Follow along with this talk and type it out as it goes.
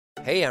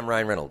Hey, I'm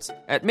Ryan Reynolds.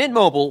 At Mint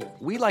Mobile,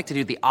 we like to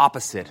do the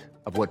opposite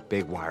of what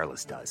Big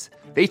Wireless does.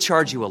 They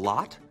charge you a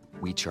lot,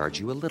 we charge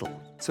you a little.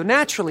 So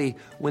naturally,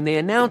 when they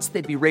announced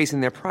they'd be raising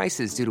their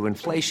prices due to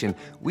inflation,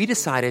 we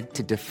decided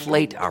to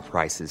deflate our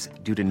prices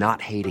due to not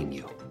hating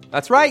you.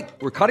 That's right.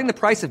 We're cutting the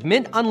price of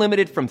Mint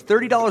Unlimited from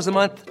 $30 a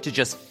month to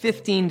just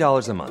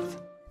 $15 a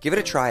month. Give it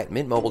a try at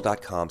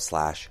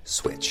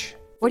mintmobile.com/switch.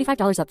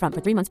 $45 up front for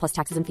 3 months plus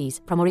taxes and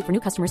fees. Promo rate for new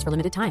customers for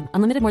limited time.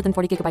 Unlimited more than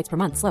 40 gigabytes per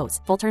month. Slows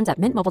full terms at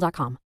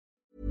mintmobile.com.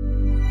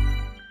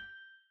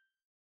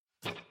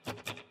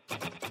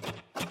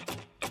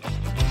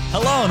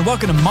 Hello and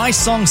welcome to My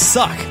Songs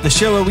Suck, the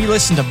show where we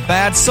listen to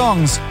bad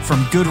songs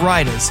from good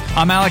writers.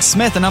 I'm Alex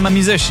Smith and I'm a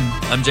musician.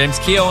 I'm James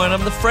Keogh and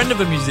I'm the friend of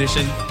a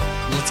musician.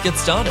 Let's get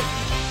started.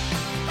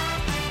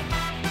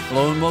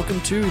 Hello and welcome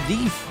to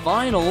the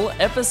final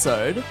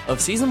episode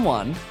of Season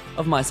 1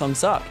 of My Songs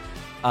Suck.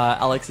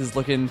 Alex is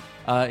looking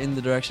in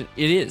the direction.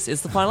 It is.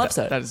 It's the final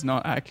episode. That is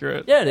not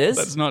accurate. Yeah, it is.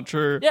 That's not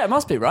true. Yeah, it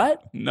must be, right?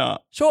 No.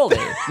 Surely.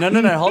 No.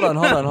 Hold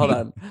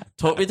on.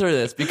 Talk me through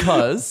this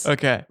because...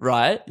 Okay.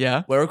 Right?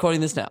 Yeah. We're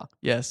recording this now.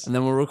 Yes. And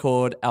then we'll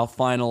record our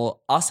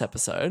final Us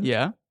episode.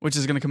 Yeah. Which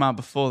is going to come out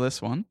before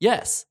this one.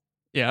 Yes.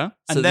 Yeah.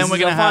 So And then this we're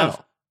is going to our have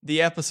final.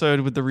 the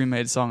episode with the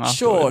remade song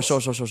Sure.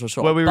 afterwards.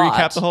 Where we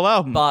recap the whole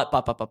album. But.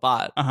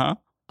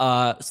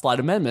 Slight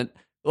amendment.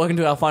 Welcome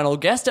to our final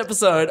guest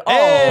episode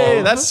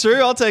Hey, that's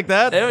true. I'll take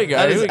that. There we go.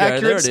 That Here is we go.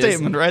 accurate There it is.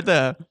 statement right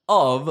there.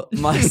 Of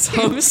My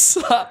Songs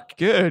Suck.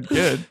 Good.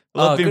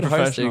 Love being good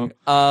professional.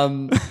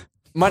 hosting.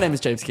 My name is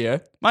James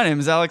Keogh. My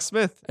name is Alex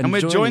Smith. And And we're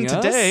joined joining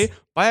us- today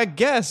by a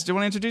guest. Do you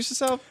want to introduce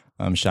yourself?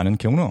 I'm Shannon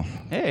Kilnor.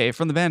 Hey,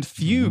 from the band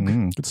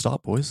Fugue. Good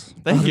start, boys.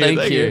 Thank you.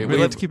 Thank you. We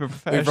like to keep it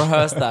We've professional.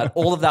 rehearsed that.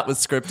 All of that was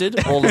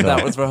scripted. All of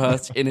that was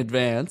rehearsed in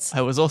advance.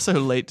 I was also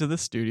late to the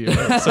studio,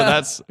 so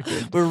that's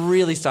good. We're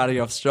really starting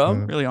off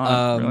strong. Really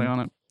on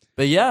it.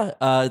 But yeah,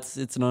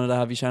 it's an honor to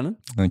have you, Shannon.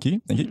 Thank you.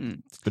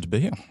 It's good to be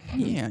here.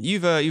 Yeah,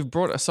 you've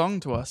brought a song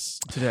to us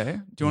today.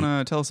 Do you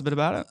want to tell us a bit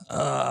about it?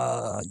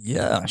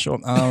 Yeah, sure.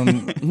 All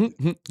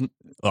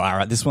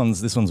right, this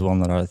one's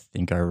one that I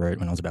think I wrote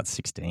when I was about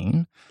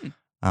 16.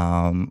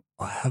 I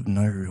have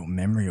no real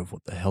memory of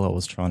what the hell I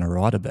was trying to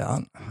write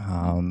about.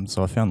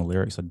 So I found the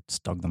lyrics. I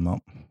just dug them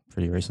up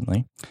pretty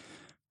recently,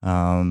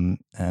 and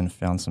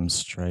found some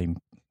stray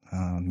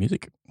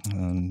music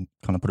and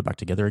kind of put it back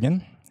together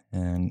again.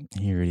 And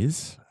here it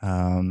is.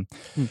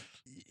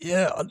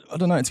 Yeah, I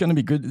don't know. It's going to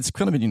be good. It's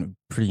going to be a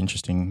pretty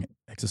interesting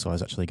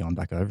exercise actually going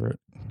back over it,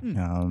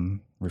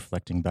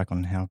 reflecting back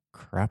on how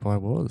crap I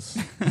was.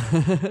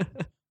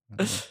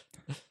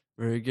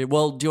 Very good.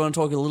 Well, do you want to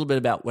talk a little bit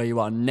about where you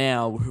are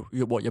now,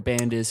 what your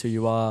band is, who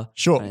you are?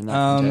 Sure. In that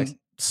context?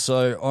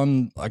 So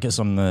I guess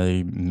I'm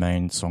the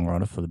main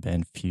songwriter for the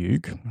band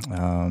Fugue.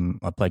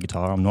 I play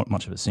guitar. I'm not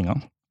much of a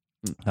singer.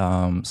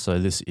 So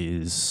this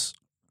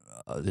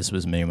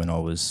was me when I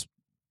was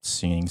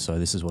singing. So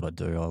this is what I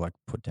do. I like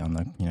put down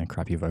the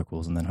crappy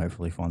vocals and then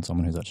hopefully find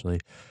someone who's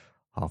actually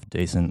half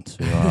decent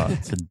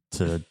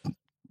to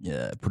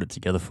put it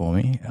together for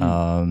me.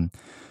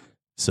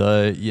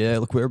 So yeah,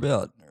 look, we're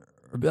about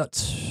a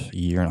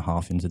year and a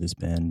half into this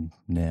band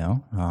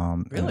now.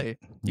 Really?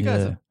 You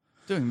guys are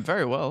doing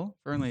very well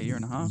for only a year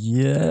and a half.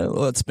 Yeah,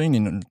 well, it's been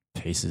in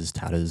pieces,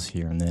 tatters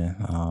here and there.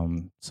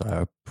 So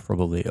I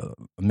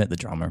met the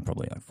drummer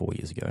probably like 4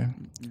 years ago.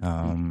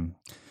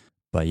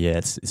 But yeah,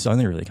 it's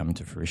only really coming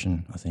to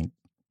fruition, I think,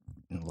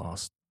 in the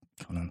last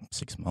kind of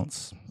 6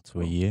 months to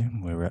a year,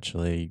 where we're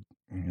actually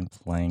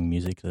playing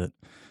music that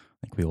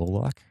I think we all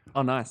like.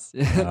 Oh, nice.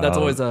 That's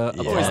always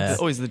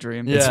Always the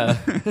dream. Yeah.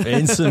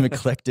 And some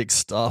eclectic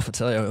stuff. I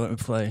tell you, we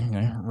play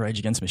Rage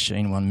Against the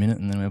Machine 1 minute,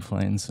 and then we're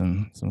playing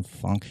some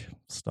funk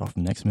stuff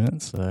next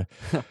minute. So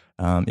yeah,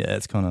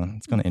 it's kind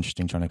of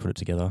interesting trying to put it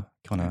together.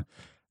 Kind of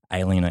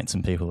alienate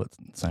some people at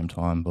the same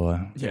time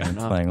by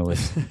playing all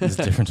this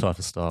different type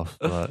of stuff.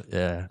 But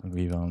yeah,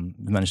 we've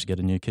managed to get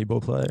a new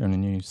keyboard player and a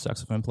new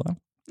saxophone player.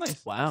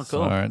 Nice. Wow, cool.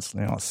 So it's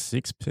now a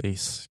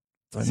 6-piece.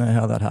 Don't know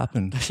how that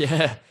happened.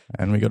 Yeah.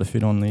 And we got to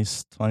fit on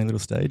these tiny little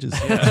stages.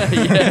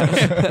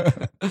 Yeah.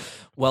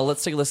 Well,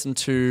 let's take a listen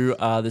to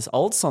this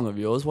old song of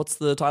yours. What's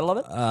the title of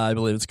it? I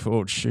believe it's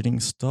called Shooting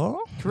Star.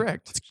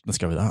 Correct. Let's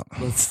go with that.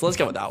 Let's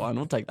go with that one.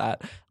 We'll take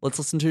that. Let's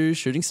listen to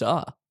Shooting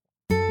Star.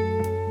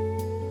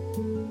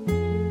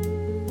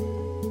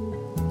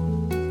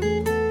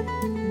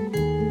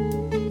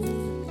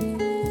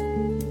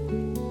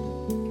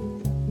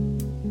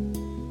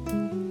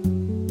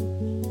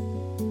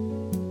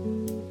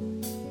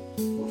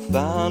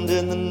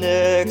 Finding the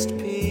next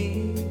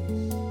piece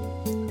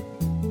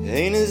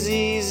ain't as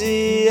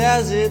easy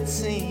as it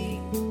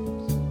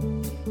seems.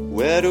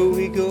 Where do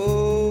we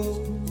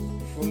go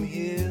from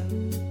here?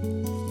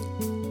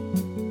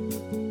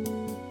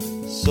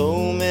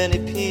 So many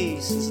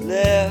pieces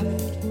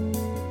left,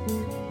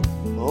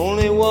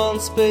 only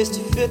one space to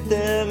fit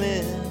them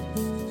in.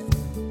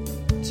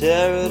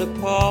 Tear it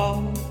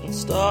apart and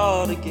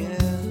start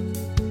again.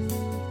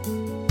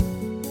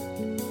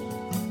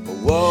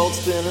 World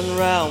spinning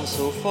round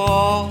so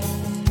far,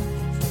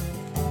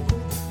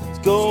 it's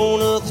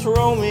gonna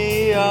throw me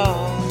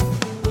yard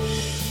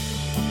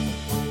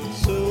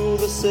to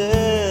the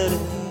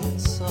setting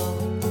sun.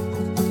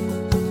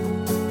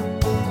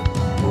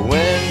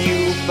 When you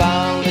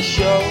finally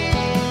show,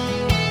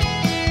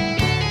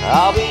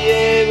 I'll be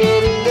able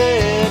to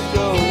let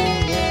go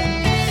and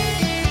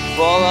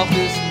fall off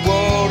this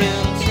world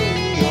into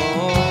your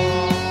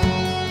arms.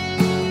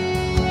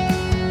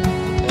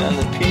 And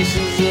the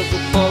pieces of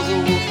the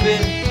puzzle will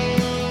fit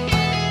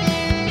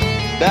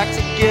back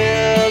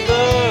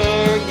together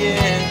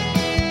again.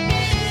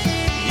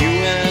 You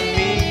and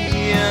me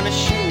and a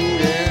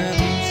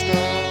shooting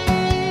star.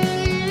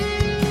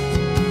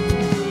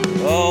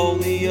 All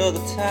the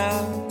other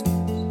times,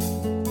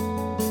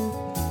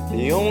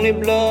 the only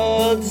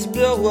blood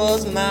spilled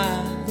was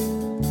mine.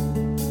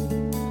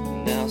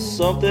 Now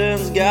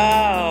something's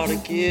gotta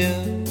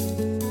give.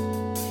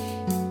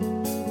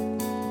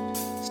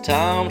 It's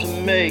time to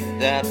make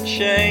that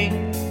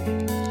change.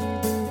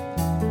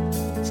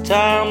 It's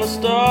time to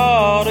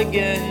start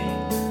again.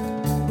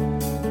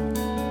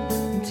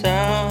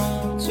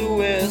 Time to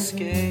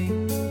escape.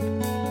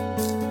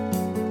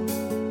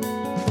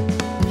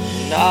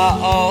 And I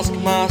ask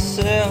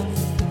myself,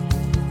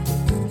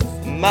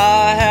 am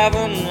I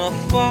having a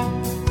fun?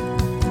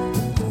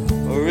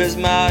 Or is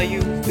my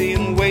youth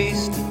being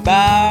wasted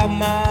by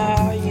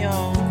my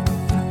young?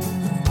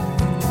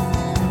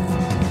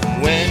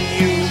 When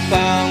you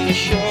finally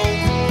show,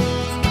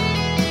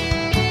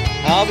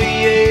 I'll be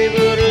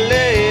able to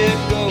let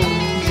go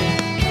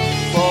and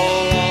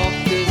fall off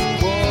this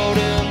world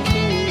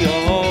into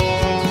your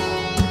arms.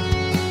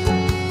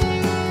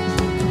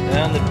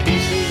 And the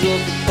pieces of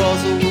the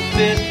puzzle will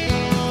fit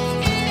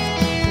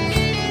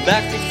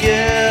back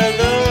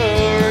together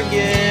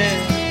again.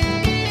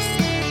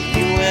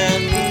 You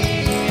and me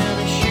and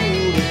a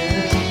shooting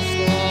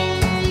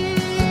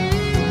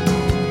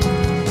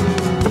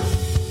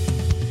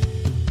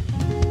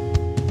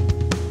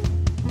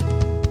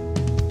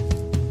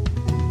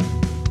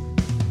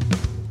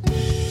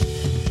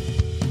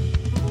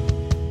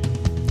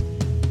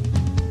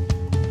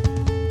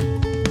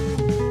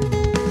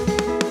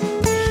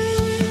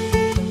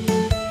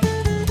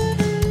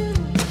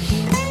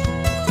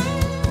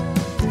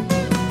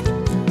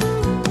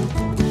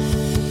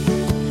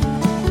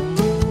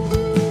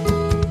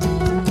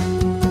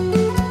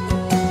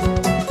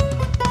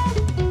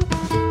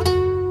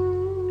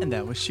And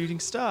that was Shooting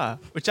Star,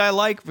 which I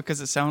like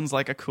because it sounds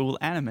like a cool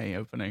anime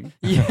opening.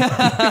 Yeah.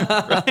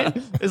 Right?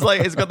 It's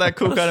like it's got that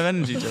cool kind of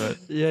energy to it.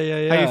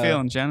 Yeah. How you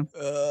feeling, Jen?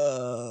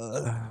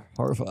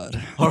 Horrified.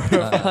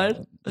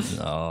 Horrified?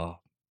 No.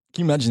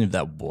 Can you imagine if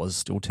that was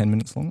still 10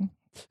 minutes long?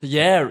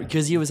 Yeah,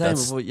 because you were saying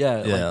That's- before,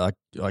 yeah.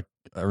 Yeah,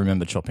 I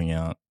remember chopping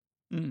out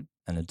Mm.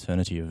 an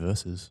eternity of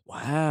verses.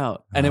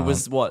 Wow. And it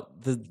was what?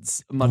 Much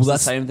the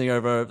that's- same thing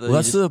over and over. Well,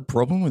 that's the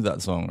problem with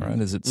that song, right?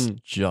 Is it's Mm.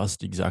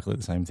 just exactly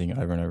the same thing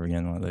over and over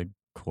again. Like the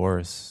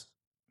chorus,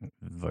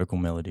 vocal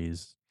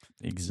melodies,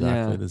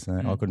 exactly Yeah. the same.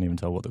 I couldn't even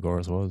tell what the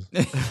chorus was.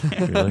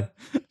 Really?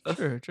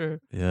 True.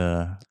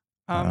 Yeah.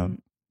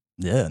 Um,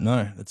 Yeah,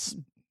 no, it's,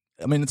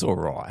 I mean, it's all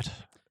right.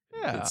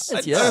 yeah. it's- I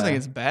yeah. don't think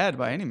it's bad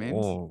by any means.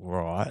 All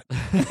right.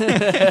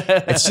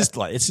 It's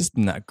just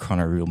in that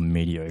kind of real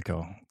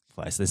mediocre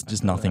place. There's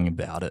just nothing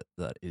about it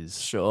that is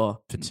Sure.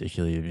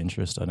 particularly of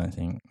interest, I don't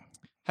think.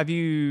 Have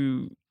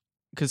you,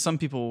 because some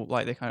people,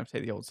 like, they kind of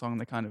take the old song and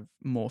they kind of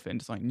morph it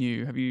into something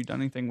new. Have you done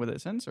anything with it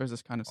since, or is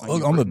this kind of something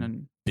Look, you've I'm written a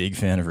and... big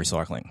fan of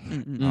recycling.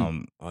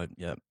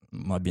 Mm-mm.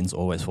 My bin's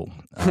always full.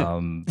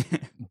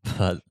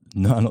 But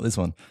no, not this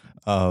one.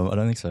 I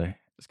don't think so.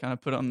 Just kind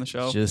of put it on the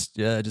shelf?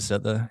 It just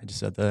sat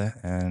there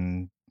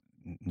and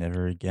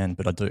never again.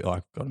 But I've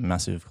got a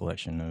massive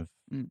collection of,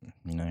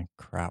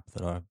 crap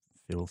that I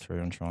fiddle through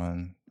and try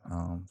and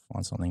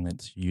find something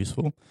that's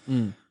useful.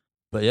 Mm.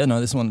 But yeah, no,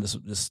 this one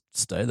just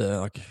stay there.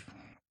 Like,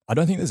 I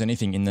don't think there's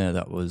anything in there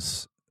that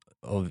was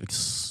of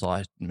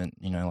excitement.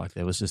 Like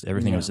there was just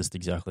everything was just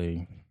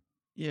exactly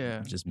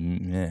Yeah. just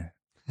meh.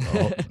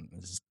 Oh,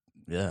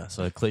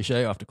 so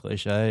cliche after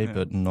cliche, Yeah.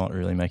 but not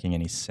really making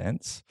any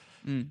sense.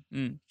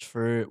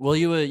 True. Well,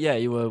 you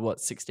were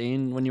what,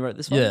 16 when you wrote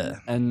this one? Yeah.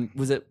 And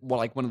was it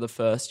like one of the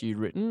first you'd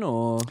written,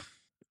 or?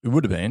 It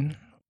would have been.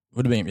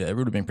 Yeah, it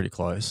would have been pretty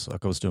close.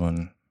 Like I was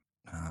doing,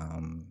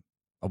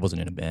 I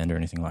wasn't in a band or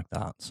anything like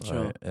that, so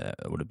Sure. yeah,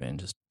 it would have been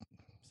just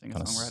kind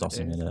of Singer-songwriter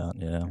sussing days. it out.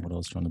 Yeah, what I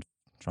was trying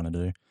to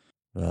do,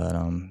 but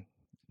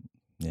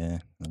yeah,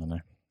 I don't know.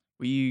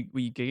 Were you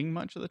gigging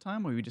much at the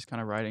time, or were you just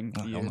kind of writing?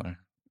 Oh, hell no.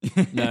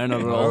 No,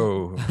 not at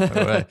all.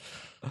 No way.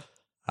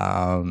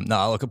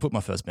 No, look, I put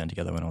my first band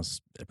together when I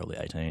was probably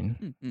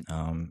 18,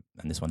 and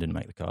this one didn't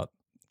make the cut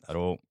at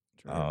all.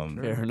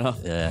 Fair enough.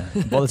 Yeah,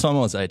 by the time I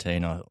was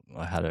 18, I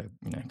had a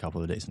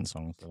couple of decent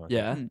songs that I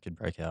Yeah. could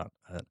break out.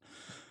 But,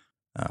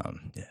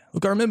 yeah,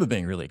 look, I remember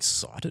being really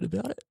excited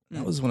about it.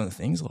 That was one of the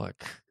things.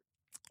 Like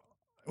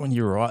when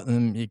you write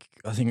them,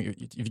 I think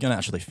if you're going to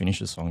actually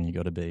finish a song, you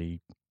got to be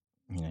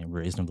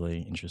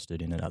reasonably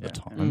interested in it at the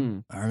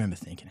time. I remember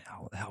thinking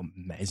how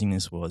amazing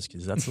this was,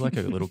 because that's like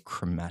a little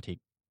chromatic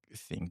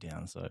thing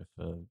down. So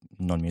for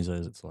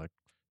non-musos, it's like,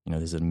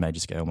 there's a major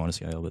scale, minor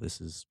scale, but this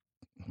is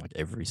like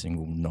every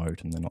single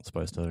note, and they're not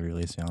supposed to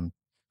really sound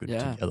good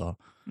Yeah. together.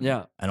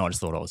 Yeah. And I just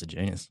thought I was a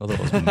genius. I thought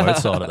I was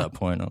Mozart at that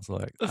point. I was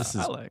like, this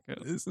is I like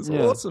it. this is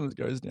Yeah. awesome. It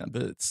goes down,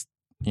 but it's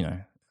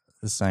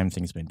the same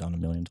thing's been done a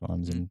million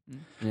times in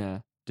Yeah.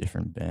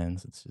 different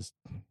bands. It's just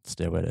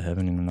Stairway to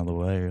Heaven in another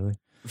way, really.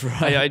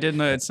 Right. I did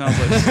know it sounds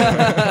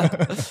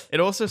like. It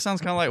also sounds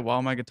kind of like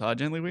While My Guitar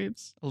Gently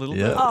Weeps a little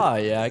Yeah. bit. Oh,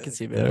 yeah, I can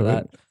see a bit of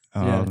that.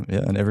 Yeah,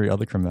 and every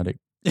other chromatic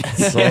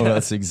song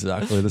that's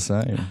exactly the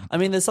same. I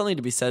mean, there's something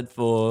to be said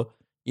for,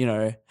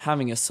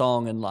 having a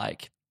song and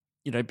like,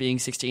 being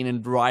 16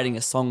 and writing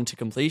a song to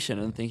completion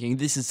and thinking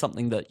this is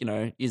something that,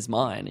 is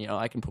mine.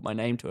 I can put my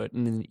name to it.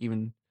 And then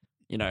even,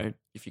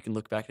 if you can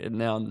look back at it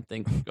now and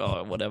think,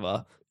 oh,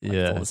 whatever, like,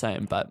 it's all the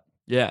same. But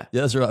yeah.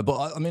 Yeah, that's right.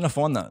 But I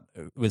find that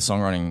with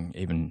songwriting,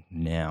 even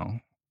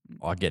now,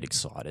 I get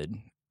excited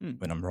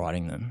when I'm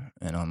writing them,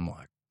 and I'm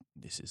like,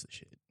 this is the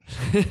shit.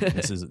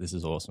 this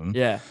is awesome.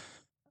 Yeah.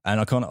 And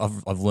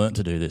I've learned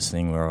to do this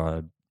thing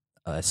where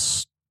I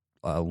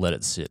let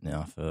it sit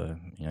now for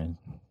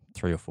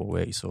 3 or 4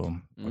 weeks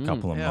or a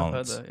couple of Yeah, I've heard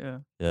months. that, yeah.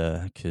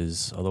 Yeah,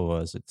 because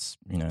otherwise it's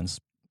it's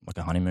like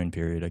a honeymoon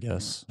period, I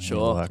guess. And you're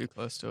Sure. like, Too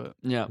close to it.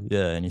 Yeah.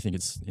 yeah, and you think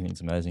it's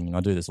amazing. And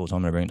I do this all the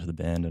time when I bring it to the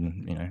band,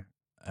 and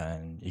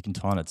and you can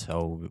kind of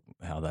tell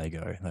how they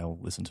go. They'll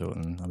listen to it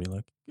and they'll be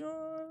like,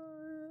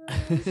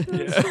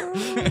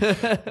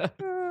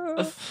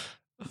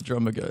 the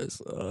drummer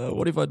goes,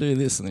 what if I do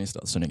this? And then he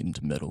starts turning it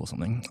into metal or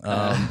something.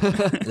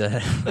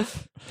 Yeah.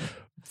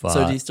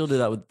 So do you still do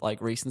that with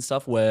like recent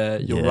stuff where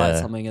you'll write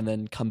Yeah. something and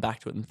then come back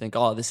to it and think,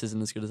 oh, this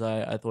isn't as good as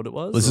I thought it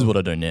was? This is or- what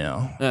I do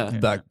now. Yeah.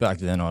 Back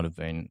then, I'd have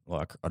been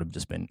like,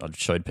 I'd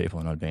showed people,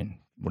 and I'd been,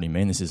 what do you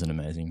mean this isn't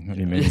amazing? What do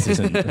you mean this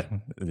isn't?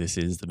 This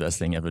is the best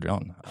thing ever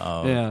done.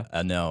 Yeah.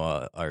 And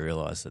now I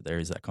realize that there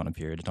is that kind of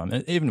period of time,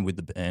 and even with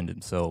the band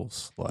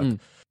themselves, like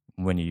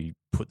when you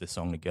put the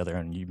song together,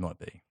 and you might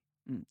be,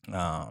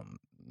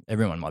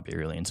 everyone might be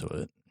really into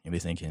it. You'll be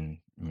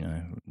thinking,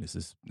 this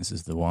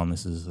is the one,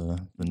 this is the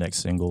next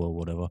single or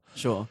whatever.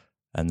 Sure.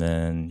 And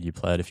then you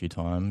play it a few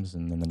times,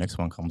 and then the next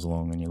one comes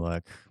along, and you're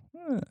like,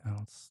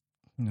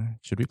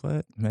 should we play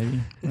it? Maybe.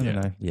 I don't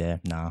know. Yeah,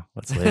 nah,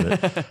 let's leave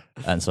it.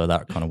 And so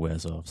that kind of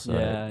wears off. So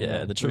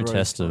the true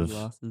test of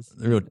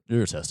the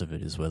real test of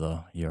it is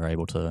whether you're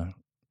able to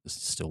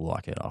still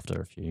like it after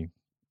a few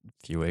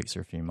weeks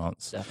or a few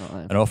months.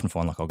 Definitely. And I often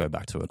find like I'll go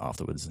back to it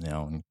afterwards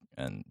now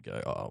and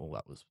go, oh,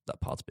 well,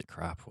 that part's a bit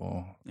crap,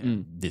 or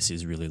this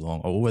is really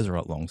long. I always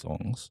write long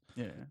songs,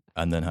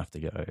 and then have to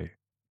go,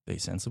 be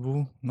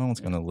sensible. No one's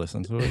going to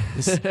listen to it.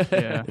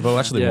 If I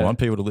actually want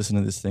people to listen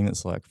to this thing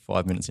that's like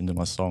 5 minutes into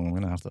my song, I'm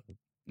going to have to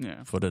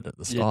put it at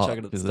the start, chuck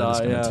it at the because they're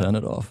just going to turn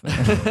it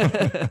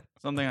off.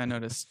 Something I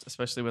noticed,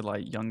 especially with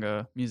like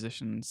younger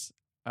musicians,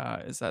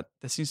 is that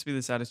there seems to be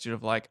this attitude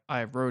of like,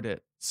 I wrote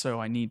it, so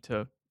I need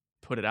to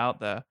put it out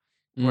there.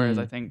 Whereas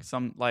I think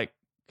some like,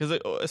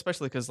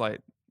 especially because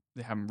like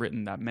they haven't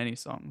written that many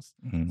songs.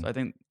 So I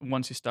think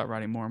once you start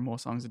writing more and more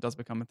songs, it does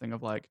become a thing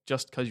of like,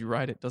 just because you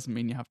write it doesn't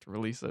mean you have to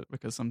release it,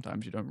 because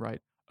sometimes you don't write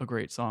a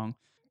great song,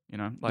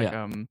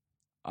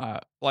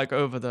 like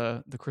over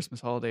the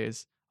Christmas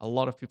holidays, a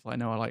lot of people I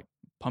know are like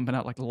pumping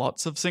out like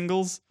lots of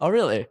singles. Oh,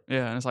 really?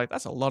 Yeah, and it's like,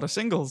 that's a lot of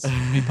singles to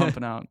be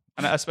pumping out.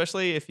 And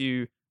especially if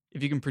you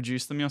can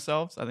produce them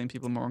yourselves, I think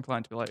people are more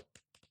inclined to be like,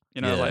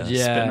 spin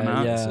them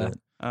out. Yeah.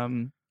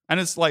 And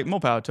it's like more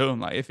power to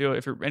them. Like if you're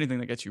anything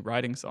that gets you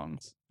writing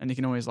songs, and you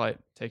can always like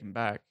take them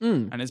back.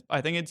 And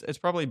I think it's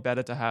probably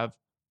better to have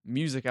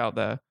music out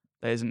there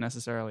that isn't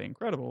necessarily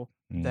incredible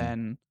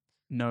than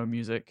no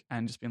music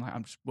and just being like,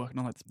 I'm just working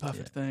on like this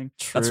perfect thing.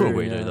 That's what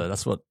we do, though.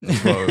 That's what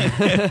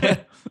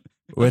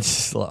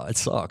which like, it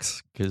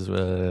sucks, because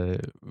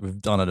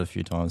we've done it a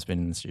few times, been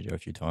in the studio a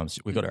few times.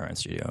 We got our own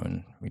studio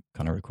and we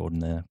kind of record in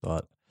there,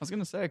 but I was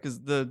gonna say, because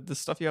the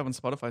stuff you have on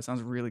Spotify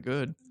sounds really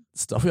good.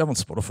 stuff we have on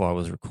Spotify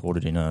was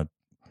recorded in a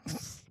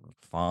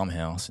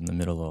farmhouse in the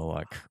middle of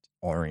like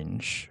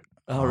Orange.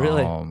 Oh,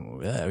 really?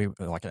 Yeah, we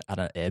were like at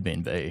an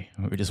Airbnb.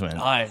 We just went,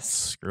 Nice.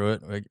 screw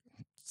it. We're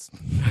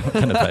not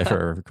going to pay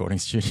for a recording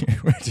studio.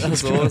 We're just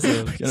That's gonna, awesome.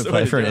 We're going So to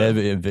pay for an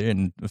good. Airbnb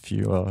and a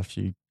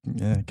few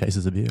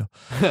cases of beer.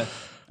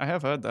 I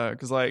have heard that,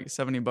 because like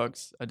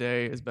 $70 a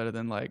day is better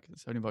than like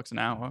 $70 an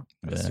hour.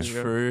 at a Yeah.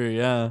 studio. True,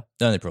 yeah.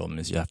 The only problem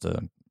is you have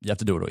to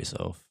do it all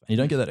yourself, and you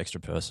don't get that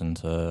extra person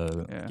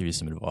to Yeah. give you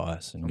some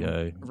advice and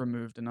go,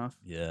 Removed enough.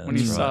 yeah. When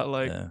you that's start right,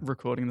 like yeah.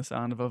 recording the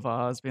sound of a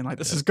vase, being like,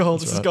 "This is gold,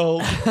 that's this is right.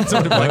 gold,"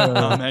 someone would be like,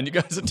 "Oh man, you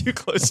guys are too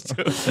close to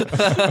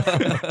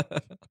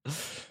it."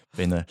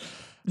 Been there.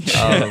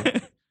 Yeah.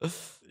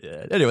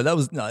 Anyway, it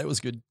was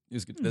good. It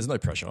was good. There's no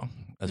pressure,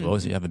 as well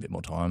as you have a bit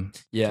more time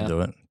Yeah. to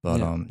do it. But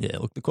Yeah.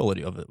 look, the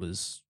quality of it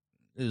was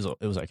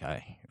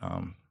okay.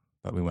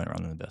 But we weren't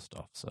running the best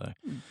stuff. So,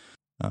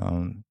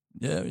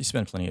 you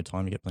spend plenty of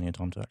time. You get plenty of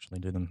time to actually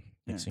do them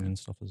mixing and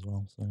stuff as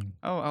well. So,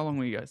 How long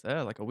were you guys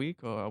there? Like a week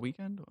or a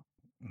weekend? Or?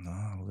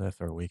 no, we were there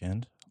for a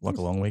weekend, like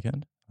a long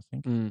weekend, I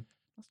think. Mm.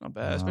 That's not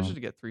bad, especially to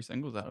get 3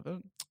 singles out of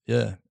it.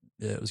 Yeah.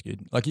 Yeah, it was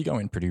good. Like you go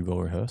in pretty well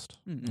rehearsed.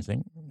 I Mhm.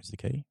 think is the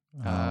key.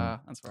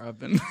 That's where I've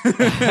been.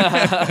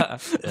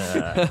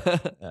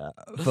 Yeah.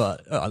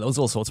 But there was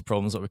all sorts of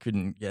problems that we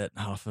couldn't get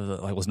half of it.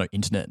 Like, there was no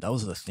internet. That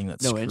was the thing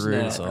that No screwed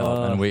internet. us up,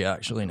 Oh, and we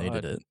actually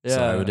needed God. it. So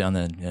Yeah. we were down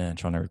there,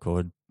 trying to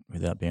record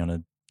without being able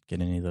to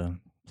get any of the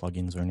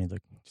plugins or any of the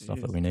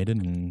stuff that Jeez. we needed,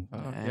 and Oh,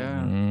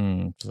 Yeah.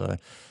 yeah. so a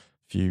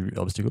few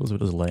obstacles. But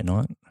it was a late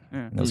night.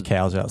 Yeah. And there was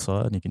cows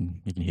outside, and you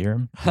can hear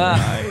them.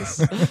 Nice.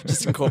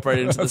 Just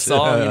incorporated into the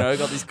song,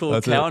 got these cool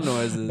That's cow it.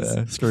 noises.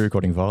 Yeah, screw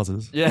recording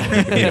vases.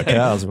 Yeah. Eat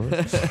cows. Bro.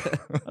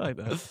 I like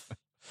that.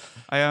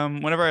 I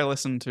whenever I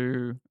listen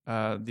to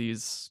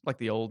these like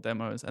the old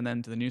demos and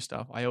then to the new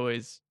stuff, I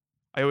always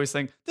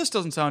think this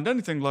doesn't sound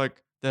anything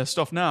like their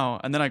stuff now,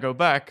 and then I go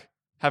back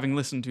having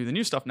listened to the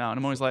new stuff now, and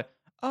I'm always like,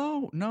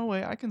 oh no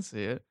way, I can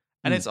see it.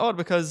 And it's odd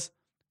because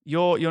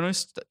your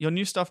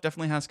new stuff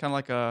definitely has kind of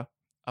like a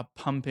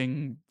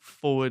pumping,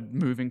 forward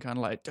moving kind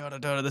of like da da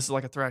da. This is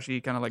like a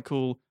thrashy kind of like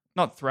cool,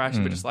 not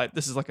thrashy, but just like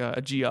this is like a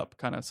G up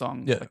kind of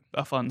song, Yeah. like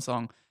a fun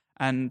song.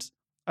 And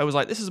I was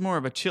like, this is more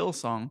of a chill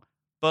song,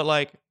 but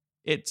like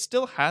it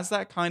still has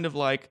that kind of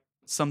like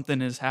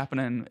something is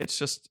happening. It's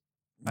just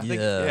I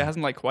think Yeah. it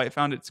hasn't like quite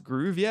found its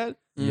groove yet.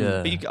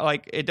 Yeah. But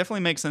like it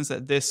definitely makes sense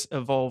that this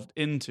evolved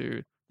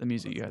into the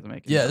music you guys are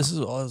making. Yeah,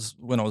 now.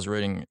 when I was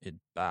reading it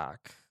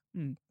back.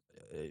 Mm.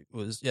 It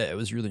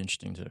was really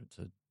interesting to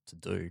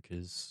do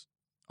because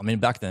I mean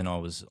back then I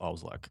was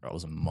like I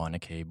was a minor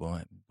key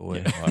boy. Like,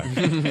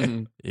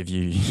 if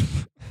you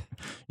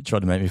tried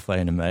to make me play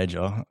in a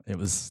major, it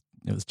was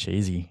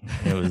cheesy.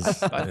 It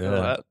was. I feel yeah,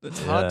 that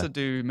it's hard yeah. to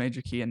do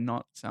major key and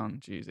not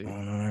sound cheesy. I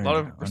A know, lot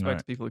of I know. respect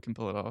to people who can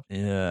pull it off.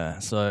 Yeah,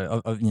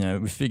 so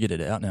we figured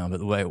it out now. But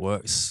the way it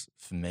works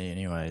for me,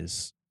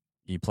 anyways,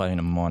 you play in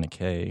a minor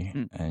key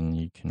and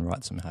you can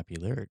write some happy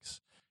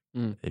lyrics.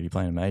 Mm. If you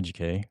play in a major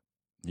key,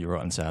 you're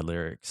writing sad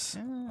lyrics.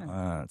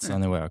 Yeah. It's the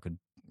only way I could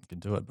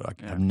do it. But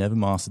Yeah. I've never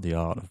mastered the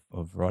art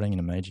of writing in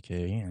a major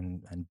key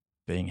and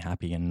being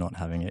happy and not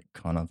having it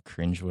kind of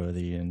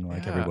cringeworthy and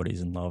like Yeah.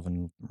 everybody's in love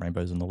and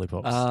rainbows and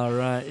lollipops.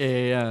 Right.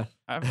 Yeah.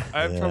 I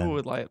have Yeah. trouble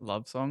with like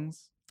love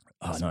songs,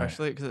 I know.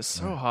 especially because it's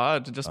so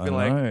hard to just I be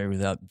like, know,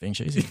 without being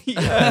cheesy.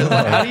 yeah,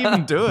 like how do you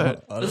even do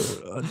it? I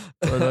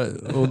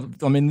don't- well,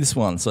 I mean, this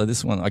one,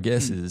 I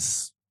guess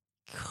is,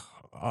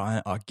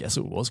 I guess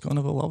it was kind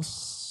of a love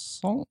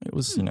song. It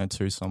was,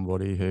 to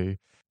somebody who,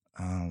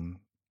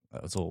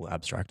 it's all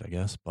abstract, I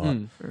guess, but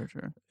Mm.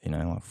 Sure.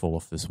 like fall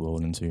off this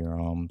world into your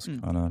arms,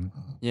 kind of.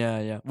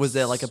 Yeah. Was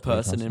there like a Sweet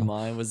love person in song.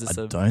 mind? Was this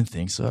I a don't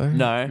think so.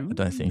 no? I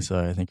don't think so.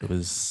 I think it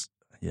was,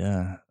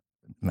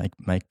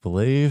 make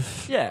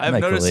believe. Yeah. I've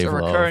Make noticed a believe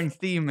love. recurring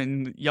theme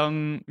in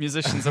young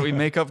musicians that we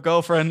make up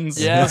girlfriends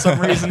Yeah. for some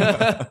reason.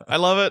 I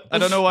love it. I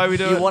don't know why we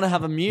do You it. want to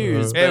have a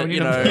muse, Yeah, but we you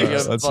need a know, muse.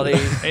 you're That's bloody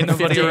it. Ain't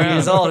nobody 15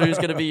 years around. old. Who's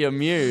going to be your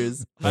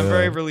muse? I'm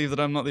very relieved that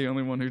I'm not the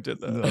only one who did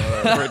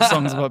that. Wrote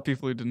songs about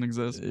people who didn't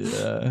exist.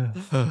 Yeah.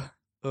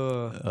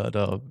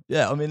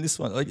 I mean, this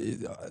one, like,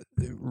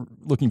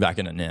 looking back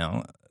at it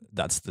now,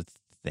 that's the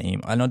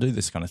theme. And I do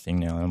this kind of thing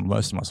now. And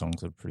most of my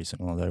songs are pretty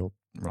similar. They all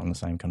run the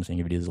same kind of thing.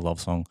 If it is a love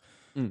song,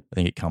 Mm. I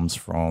think it comes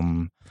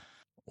from,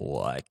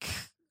 like,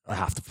 I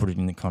have to put it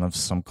in kind of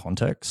some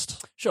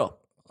context. Sure.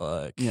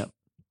 Like, Yeah.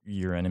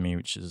 Your Enemy,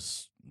 which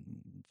is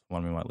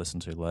one we might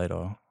listen to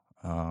later,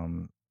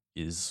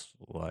 is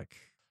like,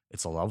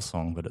 it's a love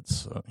song, but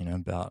it's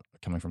about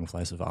coming from a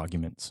place of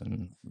arguments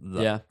and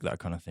that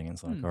kind of thing.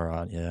 It's like, all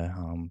right,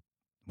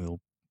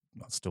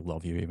 I still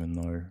love you even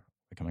though we're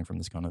coming from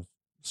this kind of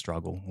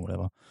struggle or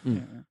whatever. Yeah.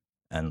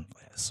 And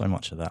so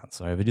much of that.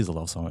 So if it is a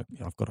love song,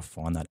 I've got to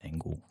find that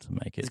angle to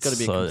make it. It's got to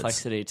be so a it's-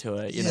 complexity to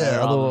it, Yeah, rather than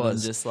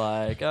otherwise- just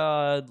like,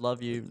 oh, I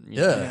love you.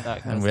 Yeah, that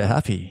kind and of we're stuff.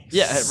 happy.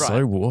 Yeah, right.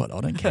 So what? I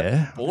don't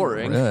care.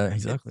 Boring. Yeah,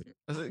 exactly.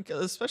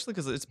 Especially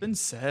because it's been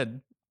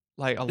said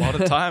like a lot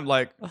of time.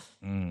 Like,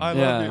 Mm. I love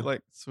Yeah. you.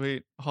 Like,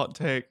 sweet, hot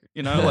take.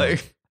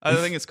 Like, I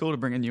think it's cool to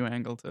bring a new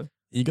angle to.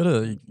 You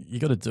gotta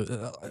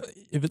do.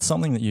 If it's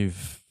something that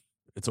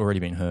it's already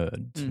been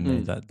heard. To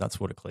me, that's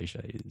what a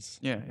cliche is.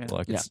 Yeah.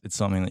 Like it's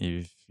something that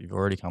you've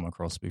already come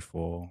across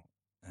before,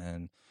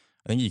 and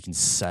I think you can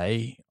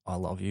say "I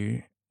love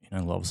you" in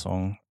a love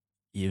song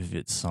if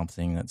it's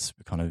something that's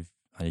kind of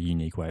a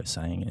unique way of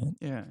saying it.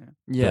 Yeah.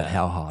 But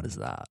how hard is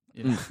that?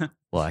 Yeah.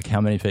 Like, how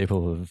many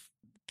people have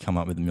come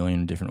up with a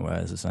million different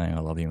ways of saying "I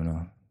love you"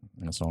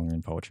 in a song or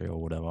in poetry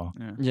or whatever?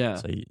 Yeah. Yeah.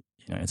 So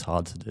it's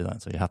hard to do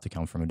that. So you have to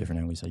come from a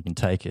different angle. So you can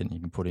take it and you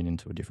can put it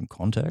into a different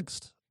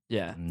context.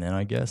 Yeah. And then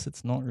I guess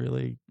it's not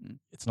really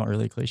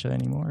a cliche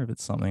anymore. If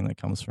it's something that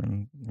comes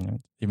from,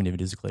 even if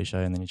it is a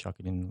cliche and then you chuck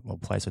it in a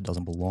place it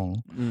doesn't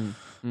belong,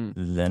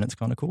 then it's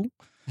kind of cool.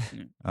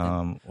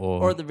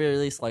 Or at the very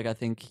least, like, I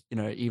think,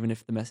 even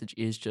if the message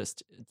is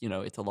just,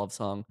 it's a love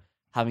song,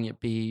 having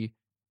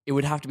it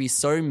would have to be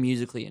so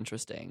musically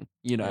interesting,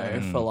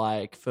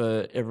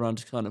 for everyone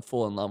to kind of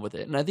fall in love with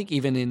it. And I think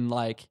even in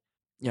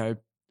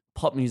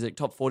pop music,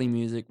 top 40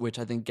 music, which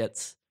I think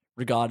gets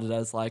regarded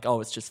as like,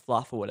 oh, it's just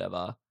fluff or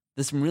whatever.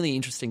 There's some really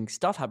interesting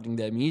stuff happening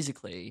there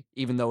musically,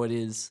 even though it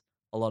is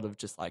a lot of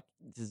just like,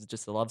 this is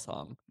just a love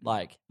song.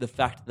 Like the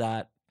fact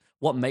that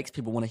what makes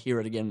people want to hear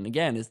it again and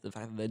again is the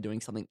fact that they're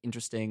doing something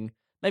interesting,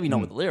 maybe not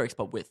with the lyrics,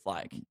 but with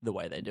like the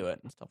way they do it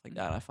and stuff like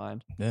that, I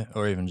find. Yeah,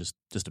 or even just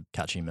a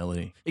catchy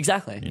melody.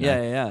 Exactly. You Yeah,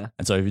 know? yeah.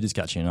 And so if it is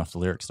catchy enough, the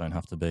lyrics don't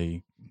have to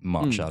be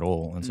much at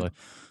all. And so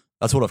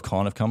that's what I've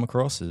kind of come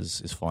across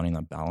is finding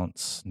that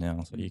balance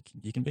now. So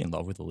you can be in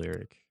love with the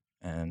lyric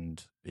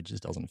and it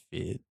just doesn't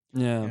fit.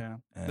 Yeah.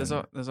 Yeah. There's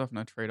often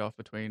a trade-off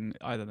between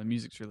either the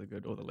music's really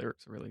good or the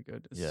lyrics are really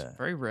good. It's Yeah.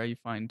 very rare you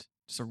find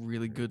just a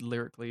really good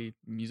lyrically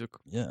music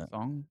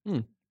song.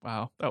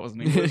 Wow, that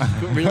wasn't English.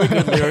 Really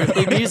good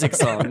lyrically music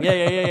song.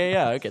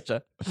 Yeah. I get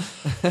you.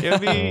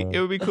 It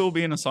would be cool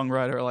being a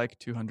songwriter at like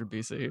 200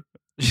 BC. You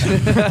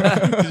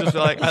just be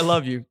like, I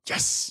love you.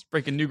 Yes,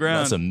 breaking new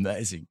ground. That's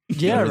amazing.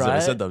 Yeah, Nobody's ever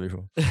right? said that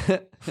before.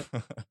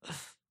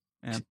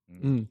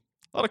 Man.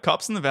 A lot of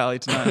cops in the valley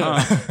tonight,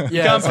 huh? You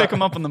Yeah, can't so- pick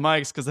them up on the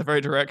mics because they're very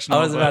directional.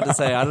 I was about but- to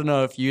say, I don't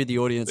know if you, the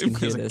audience, can hear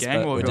There's a this, gang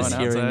but war we're just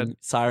going hearing outside.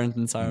 sirens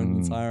and sirens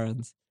and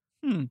sirens.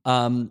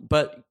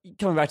 But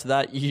coming back to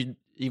that,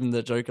 even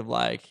the joke of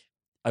like,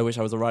 I wish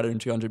I was a writer in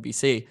 200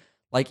 BC.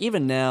 Like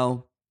even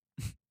now,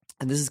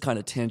 and this is kind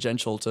of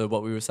tangential to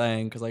what we were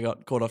saying because I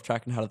got caught off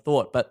track and had a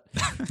thought, but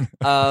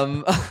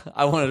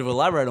I wanted to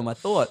elaborate on my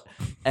thought.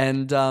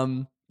 And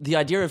the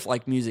idea of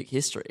like music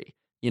history,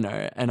 you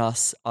know, and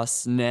us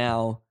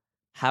now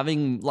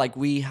having like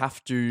we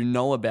have to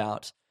know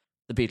about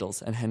the Beatles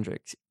and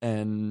Hendrix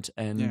and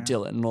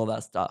Dylan and all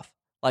that stuff.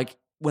 Like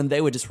when they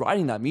were just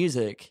writing that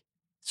music,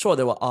 sure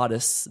there were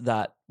artists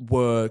that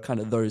were kind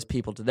of those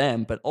people to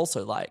them, but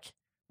also like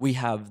we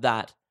have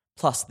that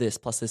plus this,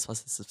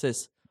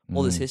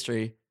 all this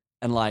history.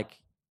 And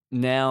like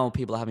now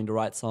people are having to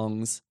write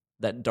songs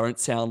that don't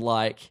sound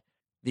like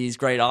these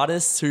great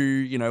artists who,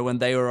 you know, when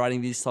they were writing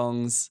these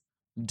songs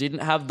didn't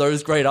have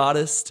those great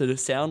artists to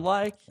sound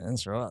like.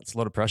 That's right. It's a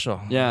lot of pressure.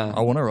 Yeah. I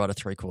want to write a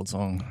 3-chord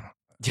song.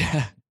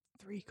 Yeah.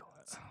 3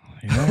 chords.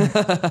 You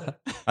know?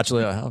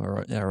 Actually, I have. I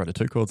wrote a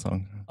 2-chord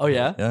song. Oh,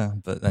 yeah? Yeah,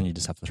 but then you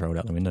just have to throw it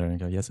out the window and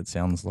go, yes, it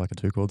sounds like a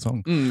 2-chord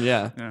song.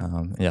 Yeah.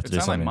 Yeah. You have to It do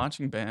sounds like something.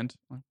 marching band.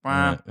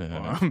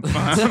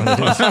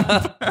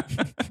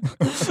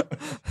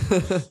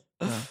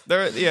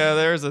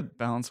 There is a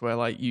balance where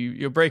like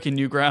you're breaking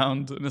new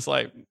ground and it's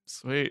like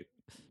sweet.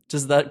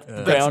 Just that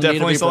That's ground need to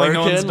definitely be something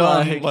no one's broken.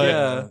 done. Like,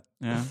 yeah.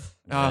 Yeah.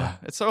 Ah,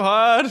 it's so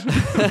hard.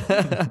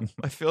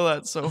 I feel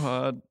that so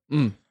hard.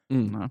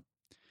 No.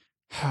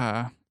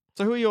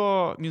 So who are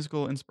your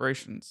musical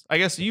inspirations? I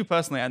guess you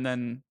personally and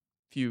then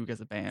Fugue as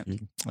a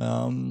band.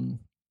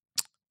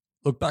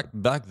 Look,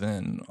 back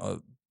then, I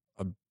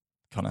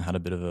kind of had a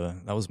bit of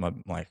that was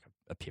my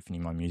epiphany,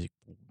 my music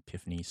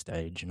epiphany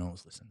stage. You know, I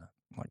was listening to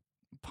like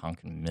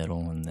punk and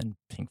metal and then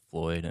Pink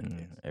Floyd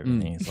and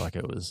everything. It's like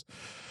it was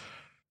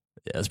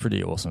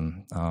pretty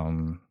awesome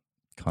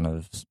kind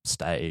of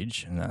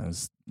stage. And I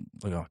was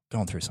like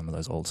going through some of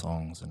those old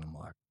songs and I'm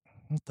like,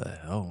 what the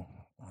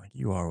hell? Like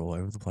you are all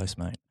over the place,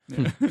 mate.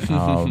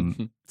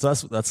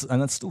 So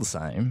that's still the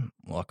same.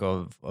 Like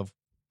I've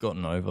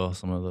gotten over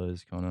some of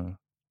those kind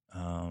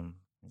of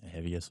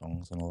heavier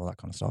songs and all that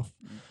kind of stuff.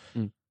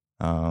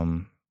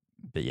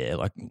 But yeah,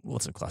 like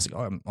what's a classic?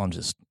 I'm a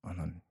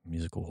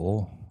musical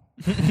whole.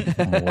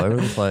 I'm all over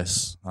the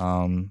place.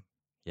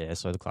 Yeah,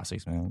 so the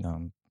classics,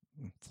 man.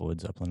 Floyd,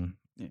 Zeppelin,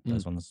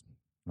 those ones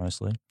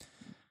mostly.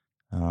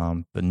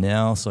 But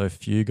now, so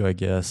Fugue, I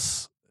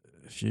guess.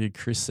 Fugue,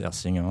 Chris, our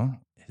singer,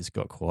 has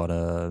got quite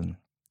an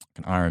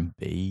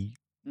R&B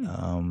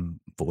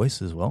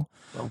voice as well.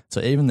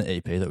 So even the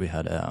EP that we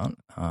had out,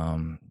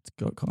 it's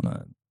got kind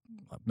of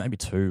maybe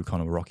 2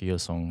 kind of rockier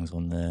songs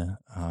on there,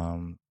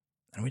 and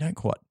we don't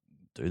quite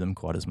do them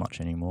quite as much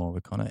anymore.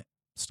 We're kind of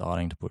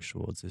starting to push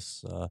towards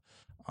this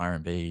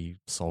R&B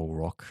soul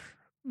rock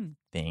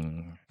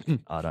thing.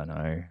 I don't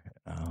know,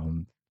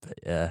 but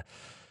yeah.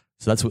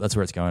 So that's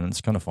where it's going.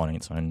 It's kind of finding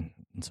its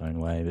own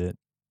way. But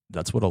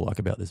that's what I like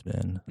about this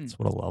band. That's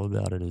what I love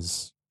about it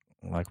is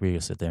like we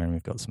sit there and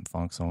we've got some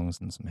funk songs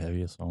and some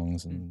heavier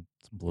songs and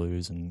some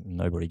blues and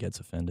nobody gets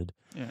offended.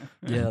 Yeah.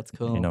 Yeah, that's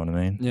cool. You know what I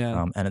mean?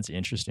 Yeah. And it's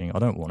interesting. I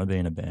don't want to be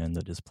in a band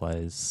that just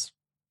plays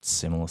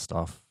similar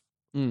stuff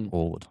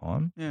all the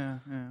time. Yeah.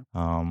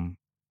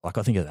 Like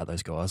I think about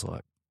those guys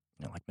like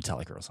like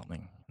Metallica or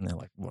something, and they're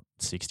like what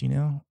 60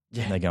 now.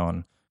 Yeah. And they're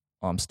going,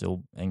 I'm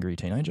still angry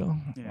teenager.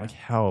 Yeah. Like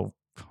how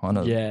kind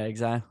of Yeah,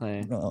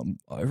 exactly.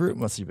 over it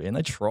must you be. And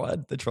they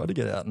tried to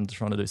get out and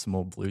trying to do some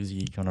more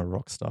bluesy kind of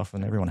rock stuff,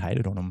 and everyone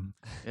hated on them.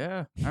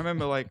 Yeah. I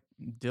remember like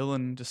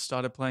Dylan just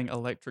started playing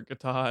electric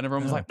guitar and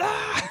everyone was like,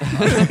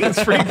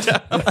 it's freaked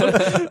out.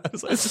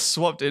 It's like, just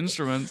swapped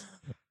instruments.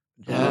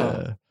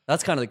 Yeah.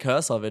 That's kind of the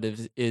curse of it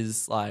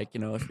is like,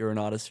 if you're an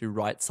artist who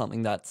writes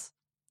something that's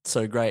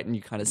so great and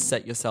you kind of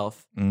set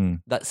yourself,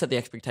 set the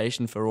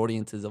expectation for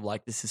audiences of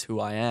like, this is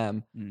who I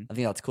am. I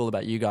think that's cool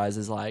about you guys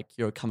is like,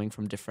 you're coming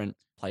from different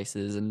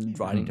places and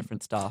writing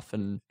different stuff.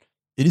 And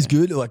it is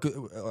good. Like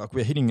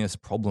we're hitting this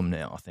problem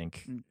now, I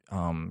think,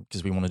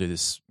 because we want to do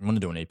this. We want to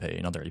do an EP,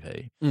 another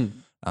EP,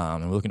 and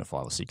we're looking at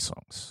 5 or 6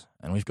 songs,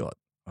 and we've got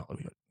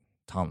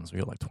tons. We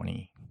got like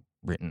 20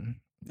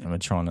 written, and we're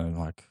trying to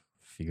like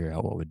figure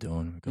out what we're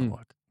doing. We've got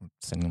like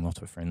sending them off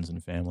to friends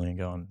and family and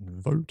going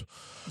vote,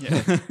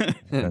 Yeah.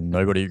 and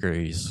nobody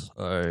agrees.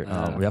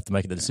 So we have to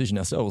make the decision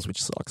ourselves,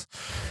 which sucks.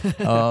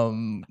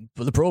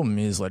 But the problem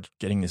is like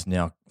getting this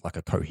now like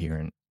a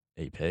coherent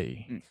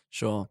EP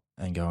Sure.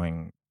 and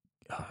going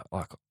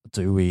like,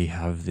 do we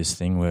have this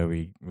thing where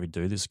we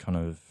do this kind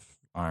of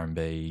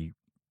R&B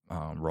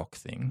rock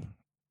thing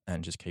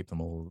and just keep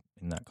them all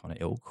in that kind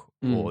of ilk,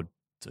 or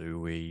do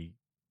we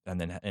and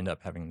then end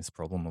up having this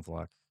problem of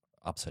like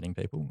upsetting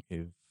people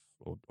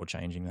or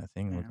changing that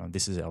thing? Like,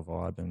 this is our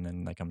vibe, and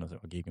then they come to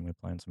a gig and we're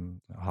playing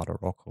some harder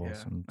rock or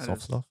some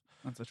soft stuff.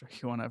 That's a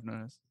tricky one, I've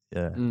noticed.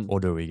 Yeah. Or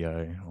do we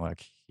go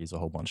like, here's a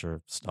whole bunch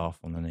of stuff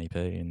on an EP,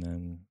 and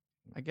then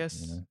I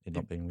guess it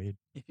not being weird.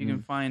 if you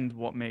can find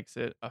what makes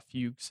it a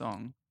fugue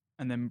song,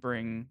 and then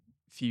bring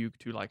fugue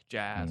to like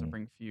jazz, or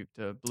bring fugue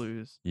to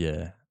blues.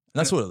 Yeah.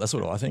 And that's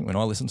what I think when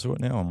I listen to it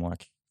now. I'm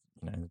like,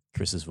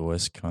 Chris's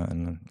voice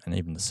and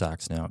even the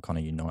sax now kind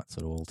of unites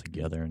it all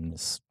together, and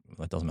this,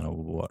 it doesn't matter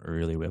what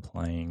really we're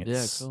playing.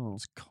 It's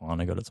kind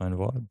of got its own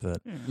vibe,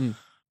 but I'm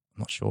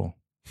not sure.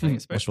 I think Not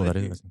especially sure that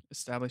if you is.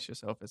 establish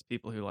yourself as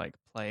people who like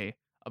play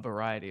a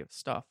variety of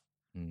stuff,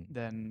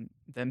 then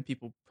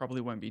people probably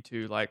won't be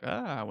too like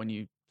when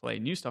you play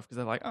new stuff, because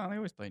they're like, oh, they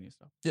always play new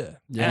stuff. Yeah.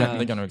 Yeah.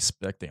 They're going to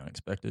expect the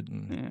unexpected,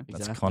 and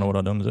that's Exactly. kind of what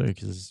I don't do,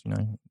 because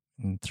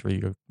in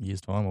 3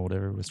 years' time or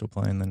whatever we're still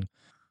playing, then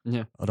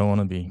I don't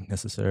want to be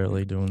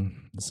necessarily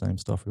doing the same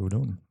stuff we were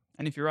doing.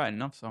 And if you write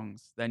enough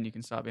songs, then you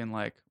can start being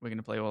like, we're going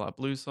to play all our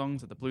blues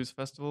songs at the blues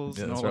festivals,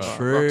 Yeah, and that's all of right. our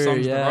True, rock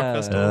songs at the rock yeah.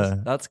 festivals.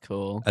 Yeah. That's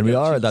cool. And we Yeah,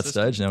 are choose at that the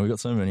system. stage now. We've got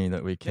so many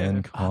that we can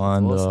Yeah.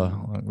 kind of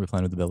awesome. like, we're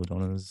playing with the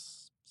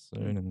Belladonnas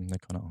soon, and they're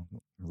kind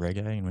of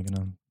reggae, and we're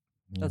gonna.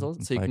 That's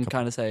awesome. So you play a can couple-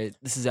 kind of say,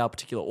 this is our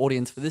particular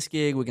audience for this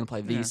gig. We're going to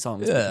play these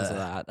songs because of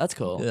that. That's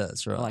cool. Yeah,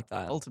 that's right. I like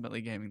that.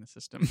 Ultimately gaming the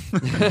system.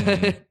 You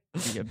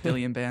get a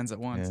billion bands at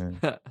once.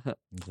 Yeah,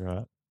 that's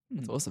right.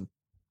 That's awesome.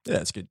 Yeah,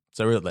 it's good.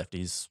 So we're at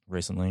Lefties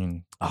recently,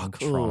 and trying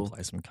cool. to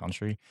play some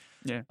country.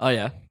 Oh,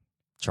 yeah.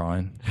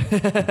 Trying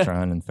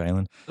and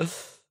failing.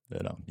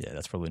 But yeah,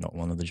 that's probably not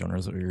one of the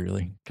genres that we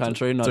really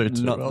Country, not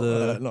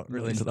not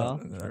really into style?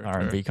 that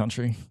R&B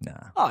country.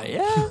 Nah. Oh,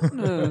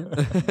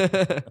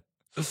 yeah.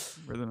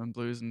 Rhythm and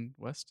blues and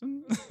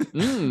western.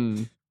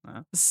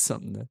 Nah.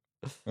 Something there.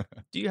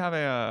 Do you have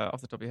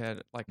off the top of your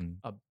head, like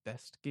a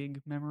best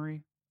gig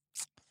memory?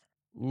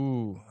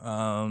 Ooh.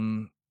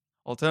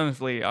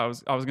 Alternatively, I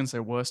was going to say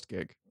worst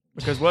gig,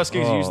 because worst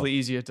gig is usually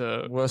easier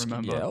to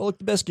remember. Yeah, well, look,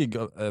 the best gig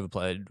I ever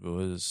played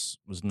was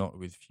not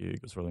with Fugue.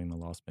 It was really in my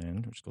last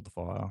band, which is called The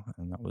Fire,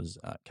 and that was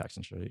at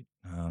Caxton Street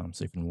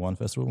Seafood Wine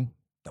Festival.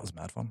 That was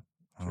mad fun.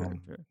 True.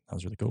 That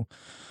was really cool.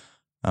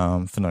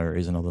 For no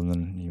reason other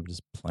than you were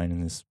just playing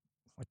in this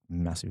like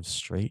massive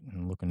street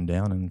and looking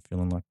down and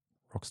feeling like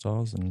rock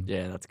stars. And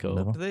Yeah, that's cool.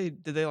 whatever.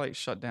 Did they like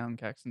shut down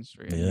Caxton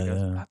Street? Yeah,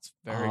 yeah. That's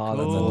very Oh, And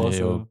that's cool. then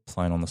you were awesome.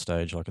 playing on the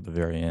stage like at the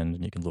very end,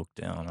 and you can look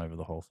down over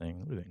the whole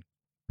thing.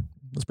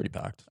 It was pretty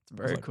packed. That's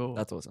very like cool.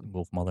 That's awesome.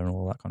 Wolf Mother and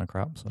all that kind of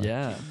crap. So.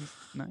 Yeah.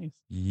 Nice.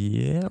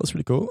 Yeah, that was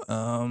pretty cool.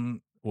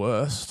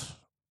 Worst?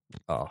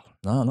 Oh,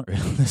 no, not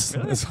really.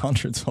 There's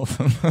hundreds of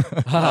them.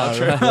 Ah,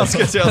 True. right. I was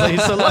gonna say, I was like,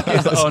 he's so lucky.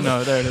 He's like, oh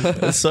no, there it is.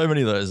 There's so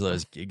many of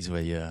those gigs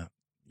where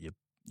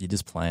you're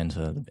just playing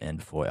to the band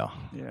before you.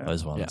 Yeah.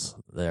 Those ones,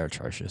 they're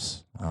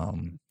atrocious.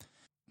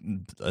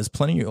 There's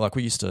plenty. Like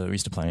we used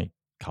to play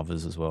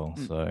covers as well.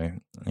 So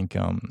I think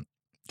kind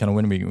of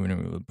when we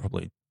were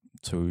probably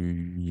 2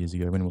 years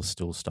ago, when we were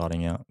still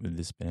starting out with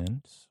this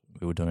band,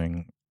 we were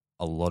doing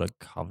a lot of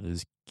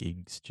covers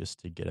gigs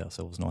just to get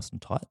ourselves nice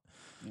and tight,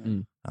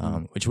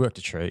 which worked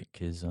a treat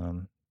because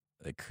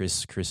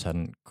Chris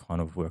hadn't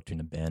kind of worked in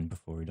a band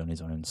before. He'd done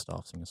his own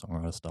stuff,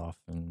 singer-songwriter stuff,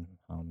 and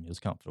he was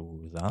comfortable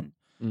with that.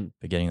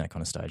 But getting that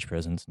kind of stage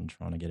presence and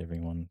trying to get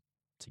everyone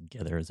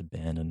together as a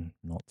band and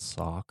not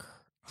suck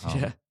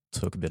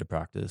took a bit of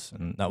practice,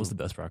 and that was the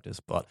best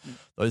practice. But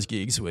those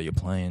gigs where you're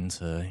playing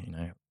to,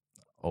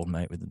 old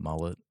mate with the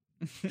mullet,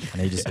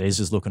 and he's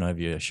just looking over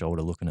your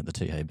shoulder, looking at the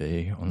TAB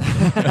on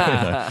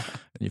and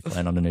you're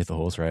playing underneath the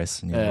horse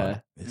race, and you're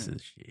like, this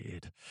is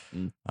shit.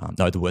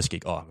 No, the worst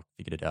gig. Oh, I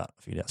figured it out.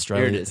 Here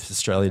it is.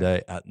 Australia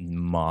Day at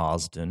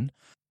Marsden.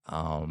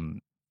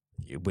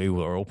 We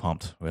were all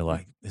pumped. We're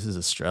like, this is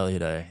Australia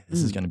Day.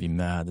 This is going to be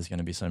mad. There's going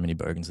to be so many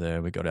bogans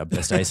there. We got our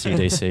best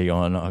AC/DC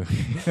on.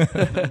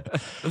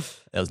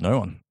 There was no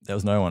one. There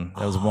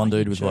was one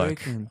dude with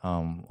like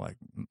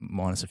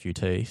minus a few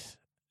teeth,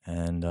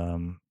 and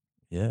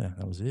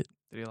that was it.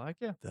 Did he like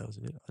you? That was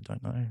it. I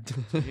don't know.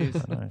 Jeez. I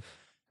don't know.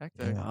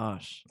 Hectic. Yeah.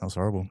 Gosh. That was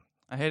horrible.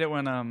 I hate it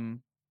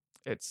when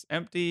it's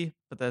empty,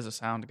 but there's a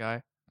sound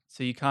guy,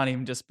 so you can't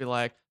even just be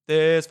like,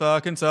 this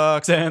fucking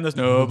sucks and there's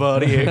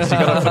nobody here, 'cause you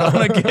gotta put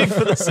on a gig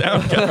for the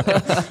sound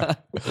guy.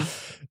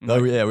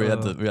 No, yeah, we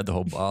had the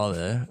whole bar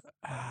there,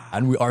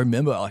 and I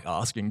remember like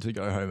asking to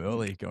go home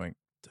early, going,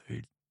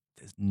 dude,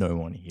 there's no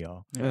one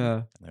here.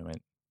 Yeah. And they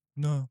went,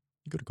 no,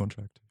 you got a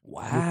contract.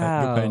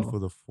 Wow. You're paying for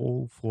the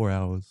full 4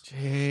 hours.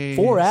 Jeez.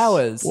 4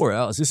 hours. 4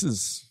 hours. This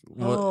is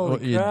what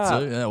Holy you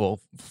crap. do. Yeah, well,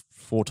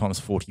 4 times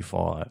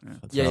 45. Yeah.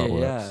 That's Yeah, how it yeah,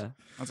 works. yeah.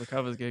 That's a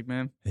covers gig,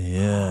 man.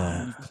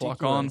 Yeah. You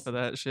clock on ridiculous. for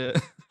that shit.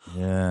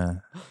 Yeah.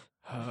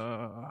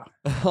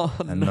 Oh,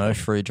 And no. no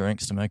free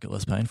drinks to make it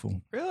less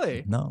painful.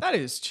 Really? No. That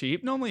is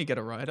cheap. Normally you get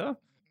a rider.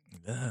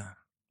 Yeah.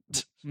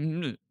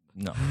 Mm.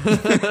 No.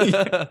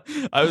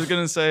 I was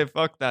gonna say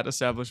fuck that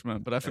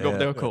establishment, but I forgot what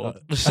they were called.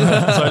 Yeah. So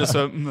I just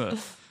went.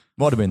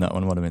 Might have been that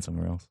one. Might have been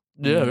somewhere else.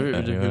 Yeah, who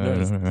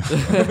knows?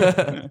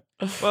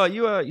 Well,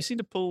 you seem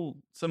to pull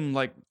some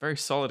like very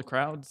solid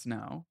crowds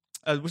now,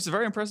 which is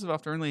very impressive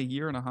after only a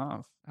year and a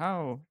half.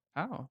 How?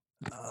 How?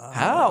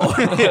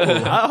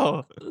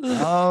 How?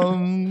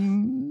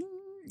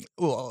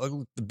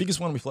 Well, the biggest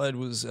one we played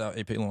was our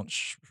EP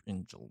launch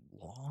in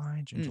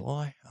June,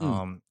 July.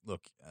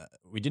 Look,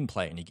 we didn't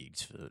play any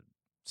gigs for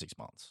 6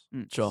 months.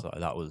 Sure. So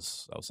that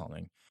was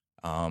something.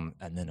 And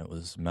then it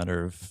was a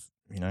matter of,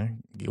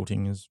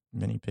 guilting as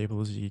many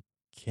people as you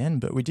can.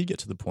 But we have got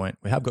to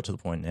the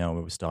point now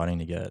where we're starting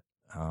to get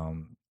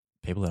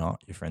people that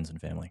aren't your friends and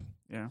family.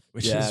 Yeah.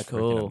 Which Yeah, is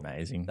cool. freaking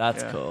amazing.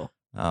 That's Yeah. cool.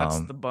 That's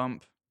the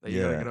bump that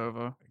you gotta yeah. get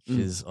over.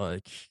 Because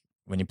like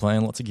when you're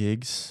playing lots of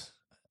gigs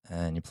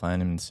and you're playing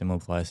them in similar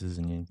places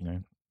and you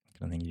kind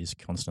of think you just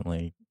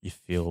constantly you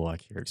feel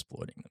like you're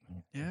exploiting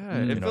them. Yeah,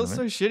 You it know feels what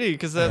so I shitty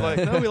because they're like,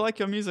 "No, we like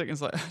your music." And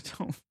it's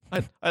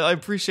like, I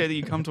appreciate that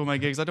you come to all my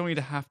gigs. I don't want you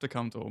to have to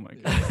come to all my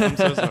gigs. I'm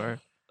so sorry.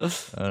 I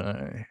don't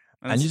know.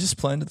 And it's- you're just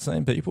playing to the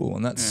same people,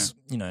 and that's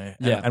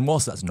Yeah. And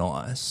whilst that's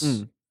nice,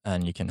 Mm.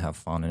 and you can have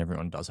fun, and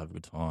everyone does have a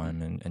good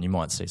time, and you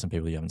might see some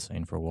people you haven't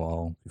seen for a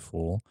while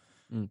before.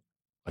 Mm.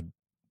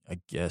 I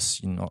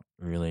guess you're not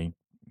really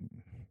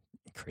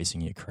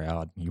increasing your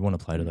crowd. You want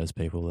to play to those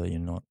people that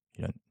who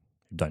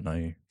don't know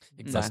you.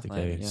 That's the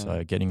Exactly. key. Yeah.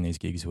 So getting these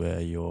gigs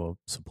where you're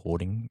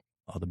supporting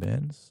other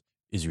bands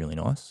is really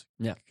nice.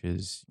 Yeah.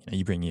 Because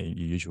you bring your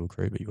usual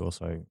crew, but you're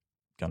also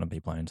going to be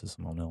playing to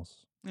someone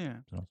else. Yeah.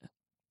 So-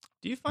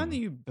 Do you find that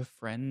you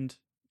befriend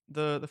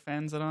the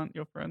fans that aren't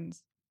your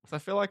friends? Because I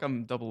feel like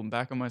I'm doubling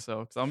back on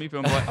myself. Because I'll meet people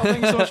and be like, "Oh,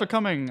 thank you so much for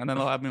coming," and then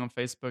they'll add me on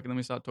Facebook, and then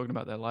we start talking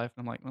about their life,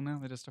 and I'm like, "Well, no,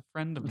 they're just a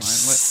friend of mine."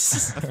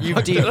 Like, You've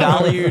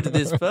devalued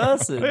this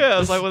person. yeah, I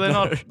was like, "Well,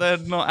 they're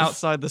not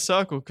outside the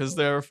circle because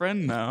they're a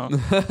friend now."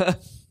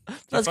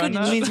 That's find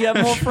good. It that? means you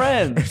have more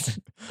friends.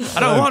 I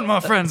don't want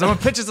more friends. I want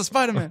pictures of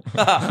Spider-Man.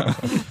 I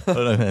don't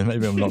know, man.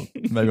 Maybe I'm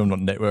not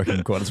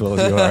networking quite as well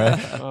as you are.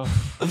 Eh?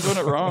 Oh, I'm doing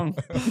it wrong.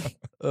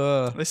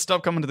 They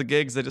stop coming to the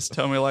gigs. They just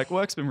tell me like,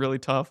 work's been really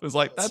tough. It's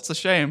like, that's a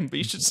shame, but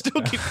you should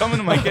still keep coming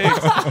to my gigs.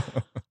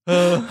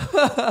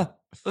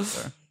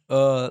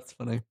 Oh, that's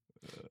funny.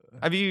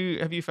 Have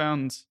you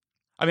found?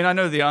 I mean, I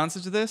know the answer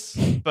to this,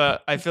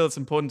 but I feel it's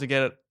important to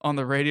get it on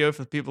the radio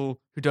for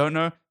people who don't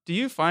know. Do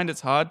you find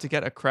it's hard to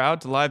get a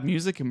crowd to live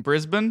music in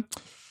Brisbane?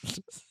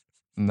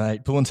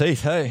 Mate, pulling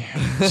teeth, hey.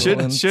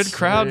 Should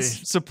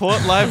crowds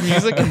support live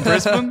music in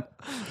Brisbane?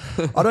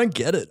 I don't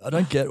get it. I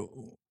don't get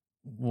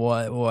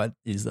why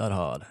is that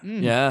hard.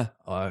 Yeah.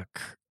 Like,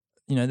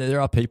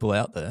 there are people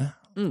out there.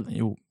 Mm.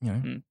 You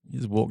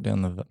just walk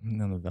down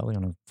the valley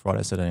on a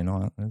Friday, Saturday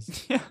night.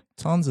 There's Yeah.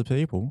 tons of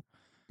people.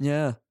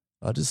 Yeah.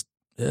 I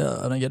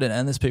don't get it.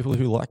 And there's people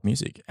who like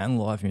music and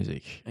live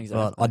music.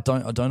 Exactly. But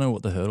I don't know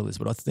what the hurdle is.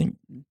 But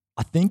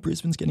I think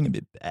Brisbane's getting a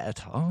bit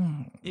better.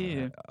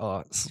 Yeah.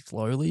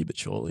 Slowly but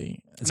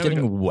surely. It's No, we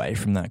getting got- away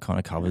from that kind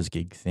of covers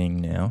gig thing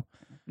now.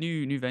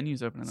 New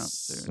venues opening up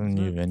soon. Some isn't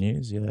new it?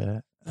 venues,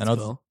 yeah. That's And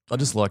cool. I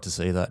just like to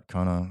see that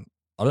kind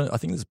of. I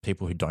think there's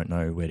people who don't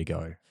know where to go.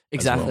 as well.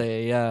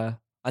 Exactly. Yeah.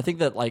 I think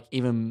that like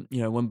even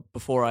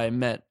before I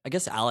met, I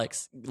guess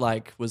Alex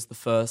like was the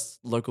first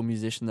local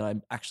musician that I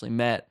actually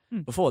met.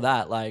 Before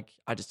that, like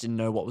I just didn't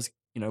know what was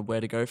where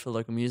to go for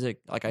local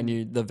music. Like I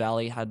knew the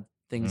Valley had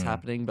things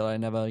happening, but I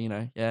never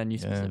knew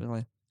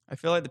specifically. I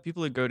feel like the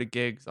people who go to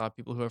gigs are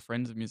people who are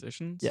friends of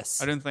musicians. Yes.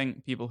 I don't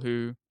think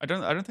I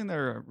don't think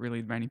there are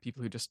really many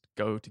people who just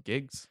go to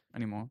gigs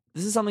anymore.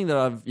 This is something that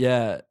I've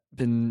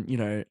been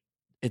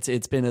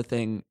it's been a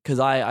thing because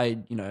I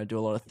do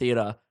a lot of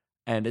theater.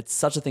 And it's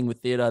such a thing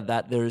with theatre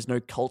that there is no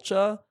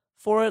culture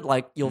for it.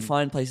 Like you'll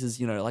find places,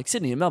 like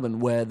Sydney and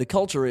Melbourne, where the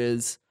culture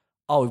is,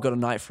 oh, we've got a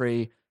night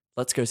free.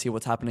 Let's go see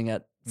what's happening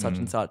at such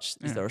and such.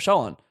 Is there a show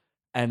on?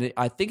 And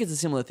I think it's a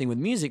similar thing with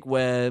music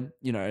where,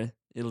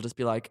 it'll just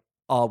be like,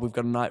 oh, we've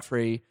got a night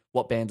free.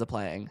 What bands are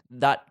playing?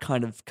 That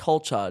kind of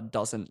culture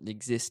doesn't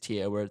exist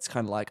here where it's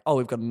kind of like, oh,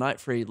 we've got a night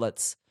free.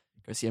 Let's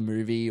go see a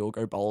movie or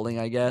go bowling,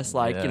 I guess.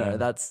 Like, Yeah.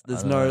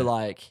 there's I no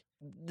know.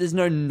 there's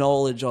no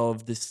knowledge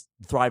of this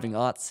thriving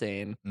art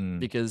scene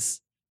because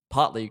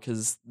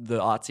the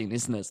art scene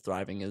isn't as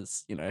thriving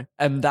as,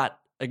 and that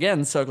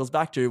again circles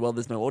back to, well,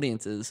 there's no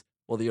audiences.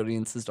 Well, the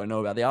audiences don't know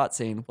about the art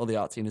scene. Well, the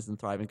art scene isn't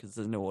thriving because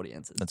there's no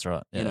audiences. That's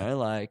right. Yeah.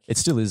 Like, It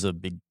still is a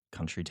big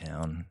country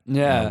town.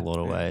 Yeah. In a lot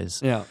of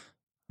ways. yeah.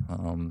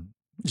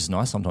 Which is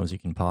nice. Sometimes you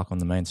can park on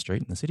the main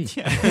street in the city.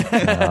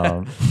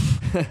 Yeah.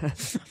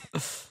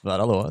 But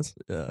otherwise,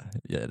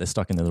 they're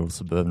stuck in their little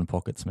suburban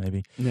pockets.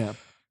 Maybe. Yeah.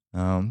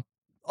 I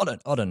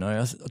don't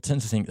know. I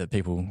tend to think that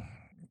people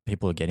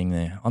are getting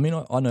there. I mean,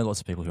 I know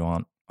lots of people who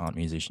aren't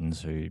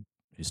musicians who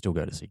who still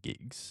go to see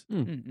gigs.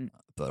 Mm-mm.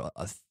 But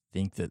I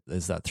think that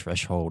there's that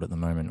threshold at the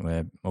moment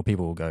where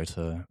people will go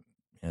to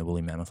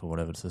Woolly Mammoth or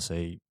whatever to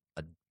see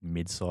a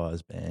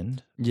mid-sized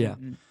band. Yeah.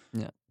 Mm-mm.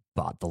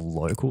 But the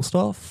local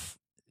stuff,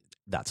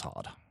 that's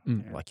hard.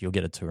 Mm. Like you'll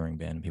get a touring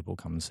band and people will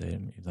come and see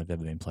them. If they've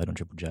ever been played on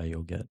Triple J,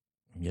 you'll get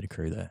a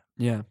crew there.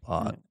 Yeah.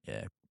 But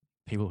yeah,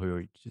 people who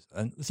are just,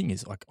 and the thing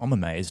is, like, I'm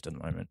amazed at the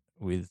moment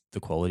with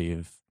the quality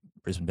of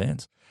Brisbane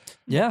bands.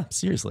 Yeah.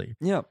 Seriously.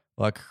 Yeah.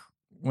 Like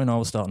when I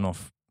was starting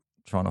off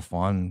trying to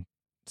find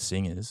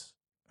singers,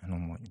 and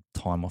I'm like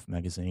Time Off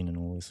magazine and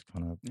all this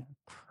kind of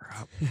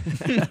crap.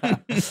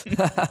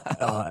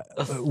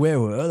 Where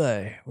were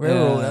they? Where were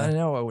all they? I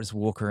know I would just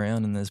walk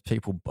around and there's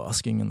people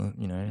busking and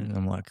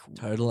I'm like,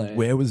 Totally.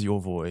 where was your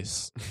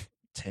voice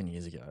 10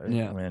 years ago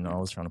Yeah. when I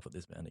was trying to put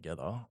this band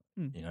together?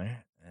 Mm.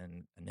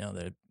 And now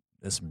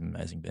there's some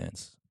amazing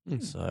bands.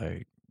 Mm. So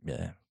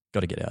yeah, got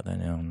to get out there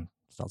now and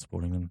start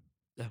supporting them.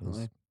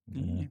 Definitely.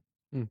 Yeah.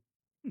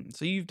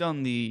 So you've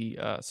done the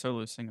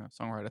solo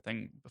singer-songwriter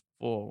thing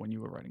before when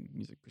you were writing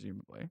music,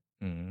 presumably.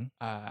 Mhm.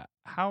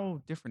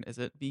 How different is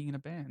it being in a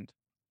band?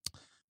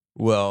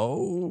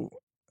 Well,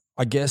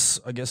 I guess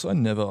I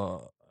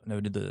never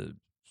did the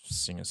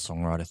singer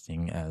songwriter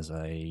thing as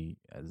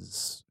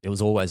it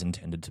was always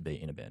intended to be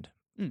in a band.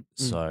 Mm.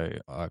 So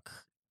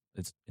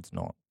it's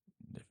not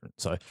different.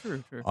 So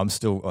True. I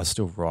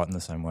still write in the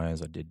same way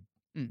as I did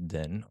Mm.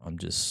 then.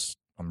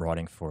 I'm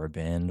writing for a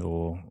band,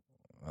 or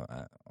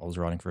I was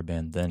writing for a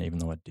band then, even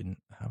though I didn't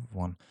have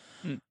one.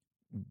 Mm.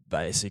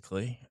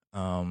 Basically,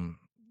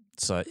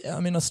 so yeah, I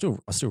mean, I still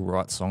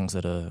write songs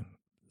that are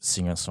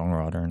singer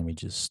songwriter, and we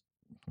just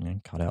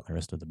cut out the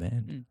rest of the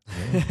band.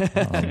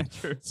 Yeah.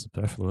 True. It's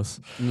superfluous.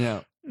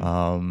 Yeah.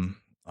 I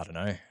don't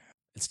know.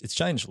 It's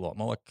changed a lot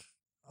more.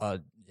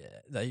 Like,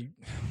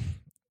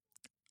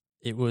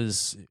 it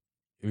was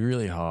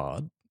really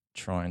hard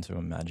trying to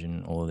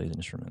imagine all of these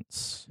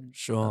instruments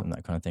Sure. and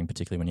that kind of thing,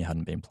 particularly when you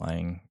hadn't been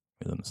playing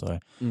with them. So,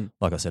 Mm.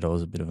 like I said, I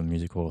was a bit of a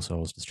music whore, so I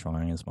was just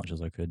trying as much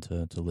as I could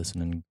to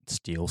listen and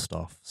steal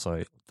stuff.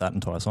 So that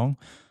entire song,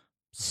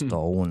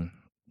 stolen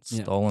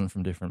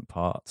from different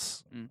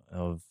parts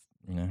of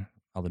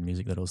other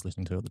music that I was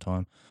listening to at the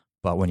time.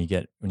 But when you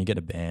get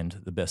a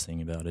band, the best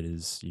thing about it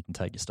is you can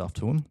take your stuff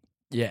to them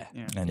Yeah.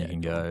 and you can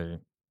go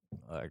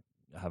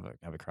have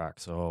a crack.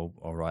 So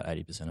I'll write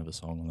 80% of a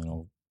song and then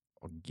I'll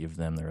give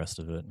them the rest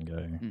of it and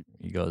go,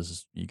 you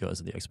guys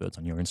are the experts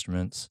on your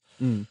instruments.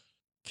 Mm.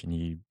 Can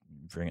you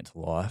bring it to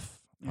life?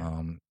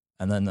 Yeah.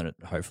 And then it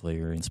hopefully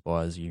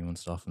inspires you and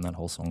stuff, and that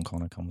whole song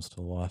kind of comes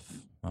to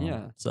life.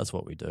 Yeah. So that's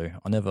what we do.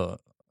 I never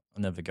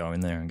go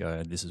in there and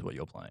go, this is what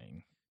you're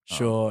playing.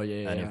 Sure.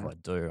 Yeah. And if I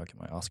do, I get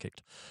my ass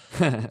kicked.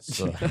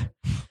 So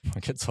I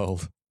get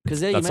told.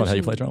 Because That's not how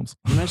you play drums.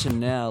 You mentioned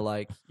now,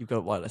 like, you've got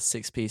a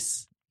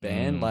 6-piece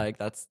band, Mm. like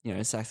that's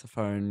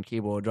saxophone,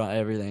 keyboard, drum,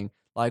 everything.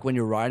 Like when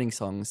you're writing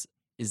songs,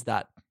 is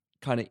that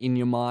kind of in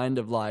your mind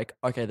of like,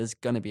 okay, there's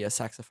going to be a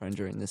saxophone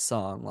during this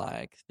song,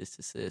 like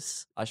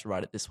this, I should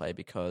write it this way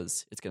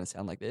because it's going to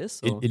sound like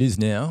this? Or? It is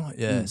now,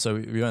 yeah. Mm. So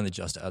we only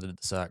just added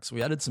the sax.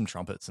 We added some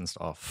trumpets and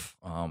stuff,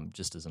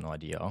 just as an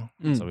idea.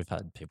 Mm. So we've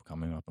had people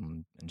coming up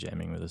and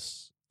jamming with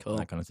us, Cool.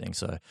 that kind of thing.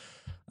 So,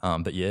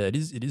 but yeah, it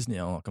is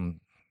now. Like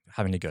I'm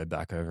having to go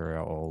back over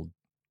our old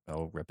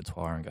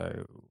repertoire and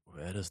go,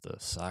 where does the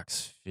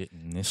sax fit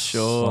in this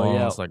Sure, song?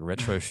 yeah. It's like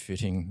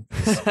retrofitting.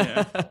 This,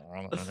 I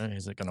don't know,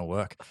 is it going to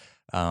work?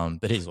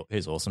 But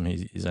he's awesome.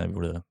 He's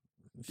able to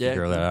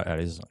figure that out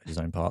his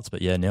own parts.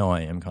 But yeah, now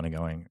I am kind of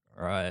going,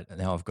 all right,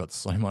 now I've got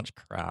so much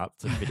crap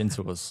to fit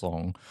into a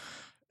song.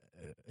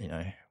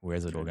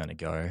 Where's it all going to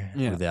go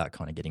without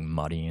kind of getting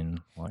muddy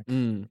and like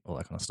all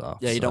that kind of stuff.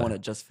 Yeah, you don't So- want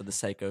it just for the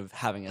sake of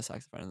having a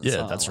saxophone in the Yeah,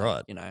 song. that's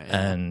like, right.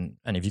 And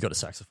if you've got a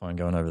saxophone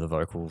going over the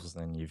vocals,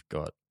 then you've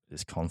got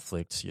this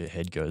conflict. Your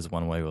head goes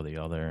one way or the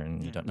other,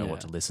 and you don't know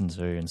what to listen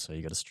to, and so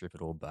you got to strip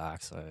it all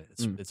back. So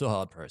it's a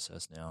hard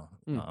process now.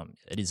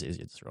 It is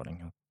easier just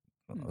writing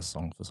a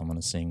song for someone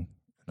to sing,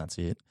 and that's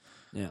it.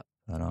 Yeah.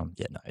 But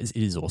it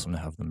is awesome to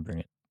have them bring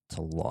it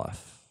to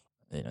life.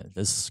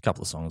 There's a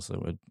couple of songs that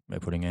we're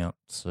putting out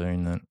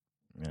soon that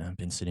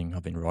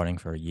I've been writing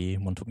for a year.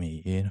 One took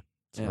me a year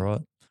to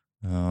write.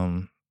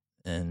 And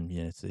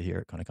to hear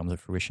it kind of come to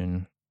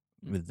fruition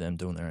with them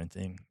doing their own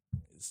thing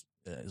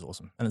is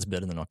awesome. And it's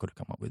better than I could have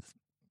come up with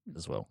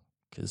as well,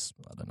 because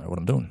I don't know what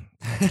I'm doing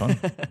half the time.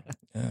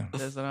 Yeah.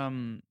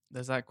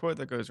 There's that quote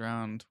that goes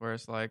around where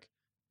it's like,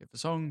 if a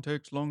song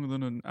takes longer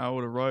than an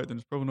hour to write, then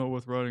it's probably not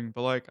worth writing.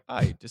 But like,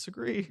 I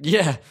disagree.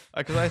 Yeah.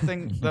 Because I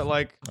think that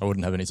like, I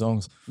wouldn't have any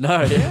songs.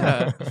 No.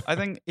 yeah, I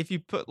think if you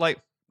put like,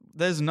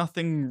 there's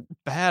nothing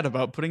bad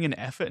about putting an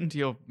effort into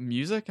your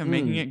music and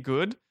making it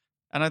good.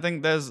 And I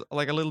think there's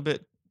like a little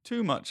bit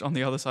too much on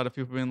the other side of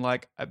people being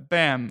like,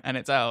 bam, and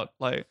it's out.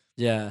 Like,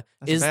 Yeah.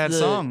 that's a bad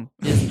song.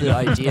 Is the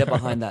idea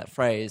behind that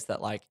phrase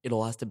that like it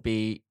all has to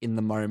be in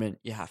the moment?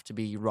 You have to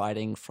be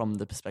writing from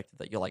the perspective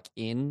that you're like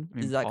in? I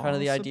mean, Is that kind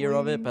of the idea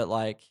of it? possibly. But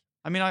like,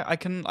 I mean, I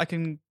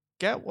can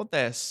get what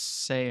they're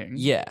saying.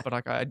 Yeah. But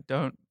like, I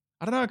don't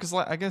know. Cause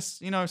like, I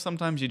guess,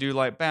 sometimes you do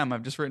like, bam,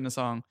 I've just written a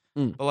song.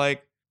 But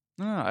like,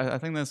 No, I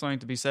think there's something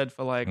to be said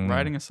for like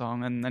writing a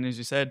song and then, as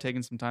you said,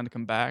 taking some time to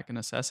come back and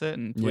assess it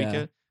and tweak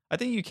Yeah. it. I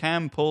think you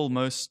can pull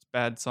most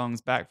bad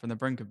songs back from the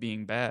brink of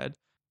being bad,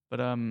 but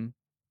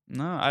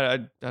no,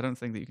 I don't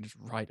think that you can just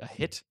write a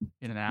hit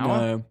in an hour.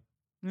 No.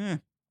 Yeah,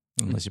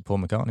 Unless you're Paul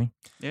McCartney.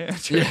 yeah,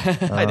 true.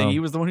 Yeah. I think he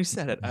was the one who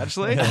said it.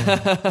 Actually,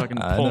 fucking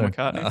I Paul know.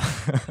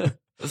 McCartney.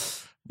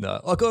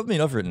 No, like I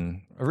mean, I've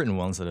written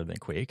ones that have been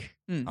quick.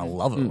 I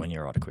love it when you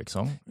write a quick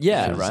song.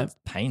 Yeah, because right. it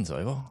pain's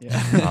over.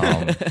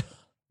 Yeah.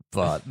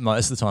 But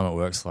most of the time it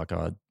works. Like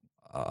I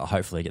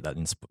hopefully get that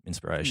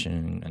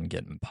inspiration and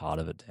get part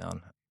of it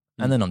down,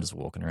 and then I'm just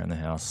walking around the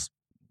house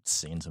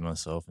singing to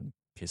myself and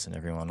pissing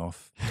everyone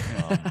off,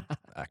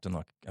 acting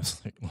like an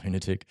absolute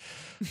lunatic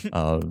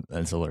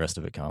until the rest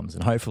of it comes.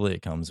 And hopefully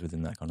it comes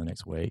within that kind of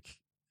next week.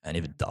 And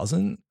if it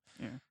doesn't,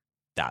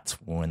 that's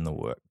when the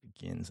work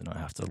begins, and I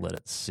have to let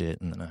it sit,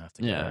 and then I have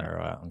to go, all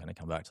right, I'm going to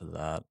come back to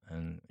that,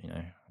 and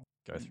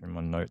go through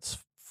my notes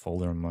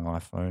folder on my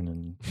iPhone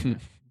and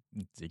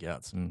dig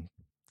out some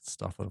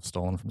stuff that I've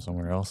stolen from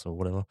somewhere else or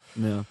whatever.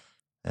 Yeah.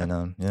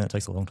 And it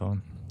takes a long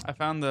time. I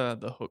found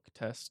the hook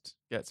test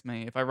gets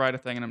me. If I write a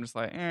thing and I'm just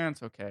like,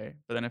 it's okay.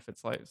 But then if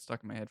it's like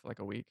stuck in my head for like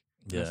a week,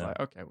 it's like,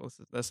 okay, well,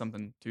 there's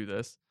something to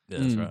this. Yeah,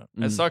 that's right.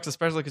 It sucks,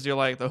 especially because you're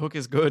like, the hook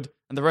is good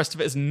and the rest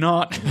of it is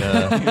not.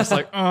 Yeah. You're just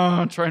like,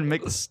 I'm trying to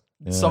make this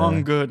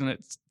song good and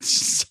it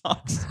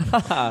sucks.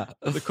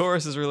 The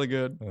chorus is really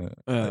good. I hate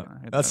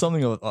That's that.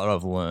 something that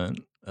I've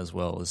learned as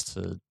well, is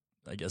to,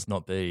 I guess,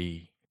 not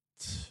be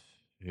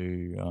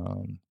too,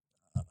 I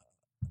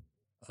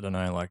don't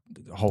know, like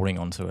holding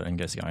on to it and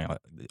just going,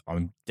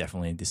 I'm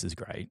definitely, this is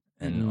great,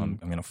 and I'm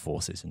going to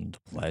force this into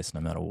place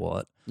no matter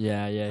what.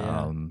 Yeah.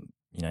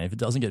 If it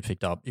doesn't get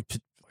picked up,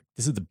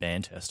 this is the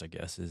band test, I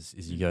guess, is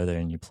you go there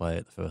and you play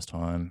it the first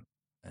time,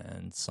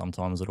 and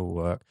sometimes it'll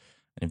work.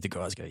 And if the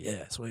guys go,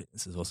 yeah, sweet,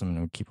 this is awesome,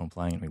 and we keep on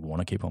playing it, we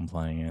want to keep on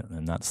playing it,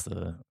 then that's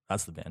the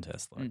band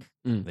test. Like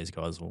these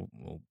guys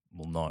will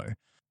know.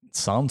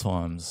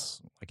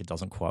 Sometimes like it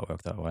doesn't quite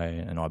work that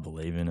way, and I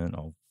believe in it.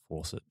 I'll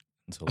force it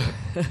until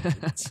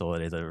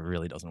it either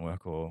really doesn't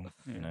work, or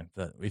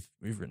that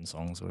we've written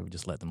songs where we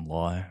just let them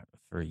lie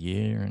for a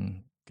year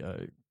and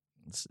go,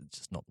 it's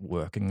just not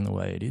working the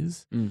way it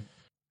is, and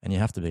you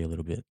have to be a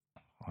little bit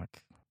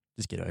like,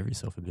 just get over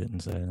yourself a bit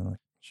and say, like,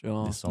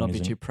 Sure. this song Not be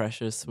isn't- too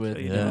precious with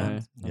Yeah,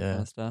 that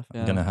kind of stuff.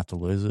 Yeah. I'm gonna have to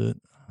lose it.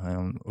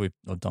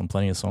 I've done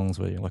plenty of songs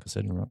where, like I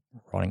said, you're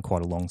writing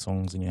quite a long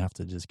songs, and you have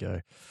to just go,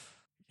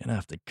 you're gonna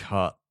have to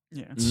cut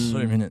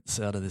 2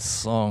 minutes out of this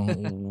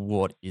song.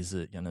 What is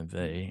it gonna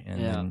be?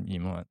 And then you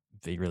might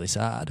be really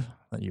sad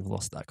that you've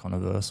lost that kind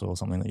of verse or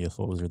something that you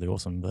thought was really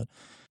awesome. But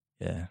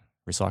yeah,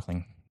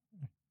 recycling.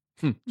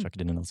 Chuck it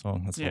in another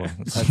song. That's all.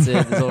 That's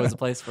it. There's always a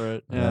place for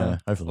it. Yeah.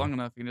 Hopefully. Long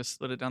enough, you can just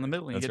split it down the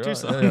middle and you get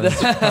That's two right.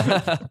 songs.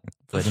 Yeah,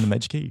 play it in a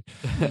major key.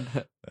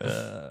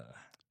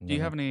 Do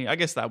you have any? I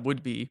guess that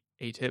would be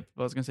a tip.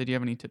 But I was going to say, do you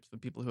have any tips for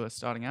people who are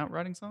starting out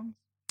writing songs?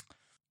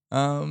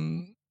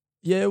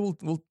 Yeah.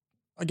 Well,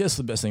 I guess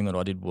the best thing that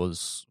I did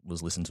was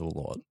listen to a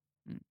lot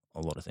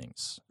of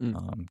things.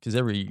 Because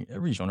every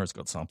genre's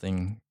got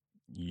something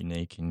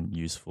unique and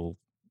useful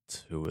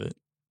to it.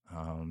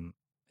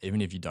 Even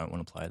if you don't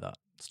want to play that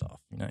stuff,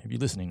 if you're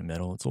listening to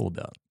metal, it's all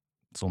about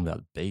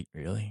the beat,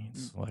 really.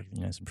 It's like,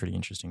 some pretty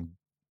interesting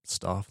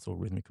stuff. It's all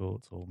rhythmical.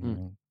 It's all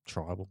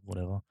tribal,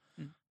 whatever.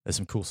 There's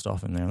some cool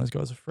stuff in there. And those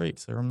guys are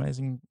freaks. They're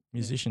amazing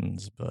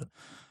musicians, but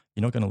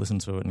you're not going to listen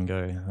to it and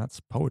go, that's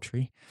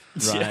poetry.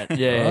 Right.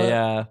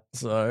 Yeah.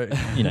 So,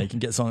 you can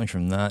get something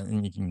from that,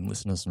 and you can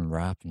listen to some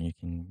rap, and you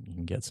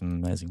can get some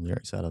amazing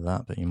lyrics out of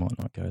that, but you might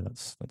not go,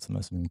 that's the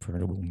most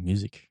incredible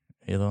music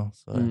either.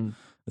 So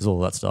there's all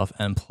that stuff.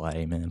 And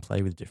play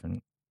with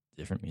different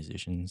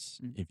musicians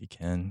if you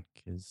can,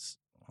 because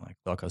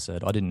like I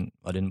said, I didn't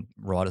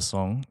write a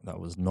song that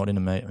was not in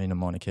a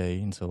minor key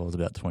until I was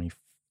about 24.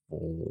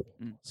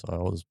 So I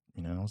was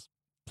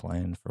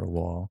playing for a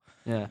while.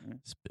 Yeah.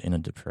 Just being a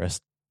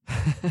depressed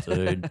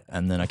dude.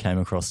 And then I came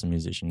across some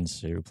musicians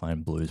who were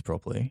playing blues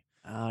properly.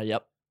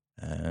 Yep.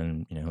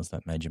 And it was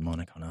that major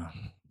minor kind of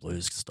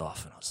blues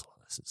stuff, and I was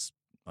like, this is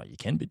like, it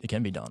can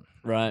be done.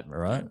 Right.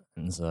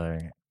 And so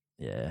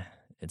yeah,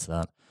 it's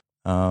that.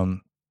 I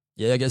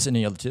guess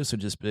any other tips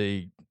would just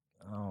be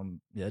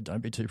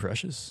don't be too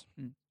precious.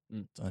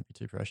 Don't be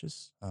too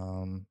precious.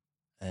 And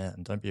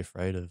don't be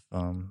afraid of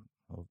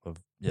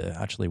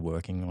actually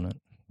working on it.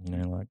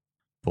 Like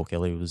Paul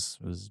Kelly was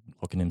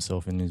locking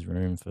himself in his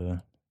room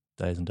for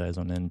days and days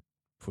on end,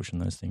 pushing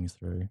those things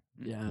through.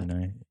 Yeah.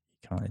 You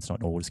can't. It's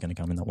not always going to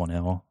come in that 1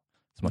 hour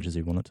as much as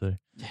you want it to.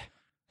 Yeah.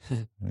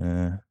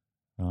 Yeah.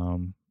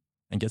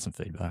 And get some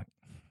feedback.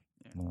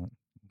 Yeah.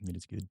 It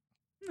is good.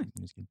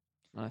 It is good.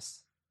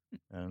 Nice.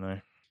 I don't know.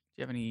 Do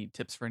you have any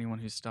tips for anyone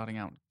who's starting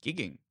out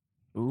gigging?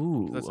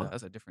 Ooh.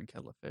 That's a different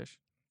kettle of fish.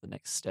 The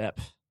next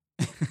step.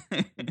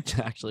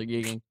 Actually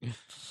gigging.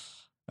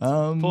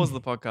 Pause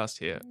the podcast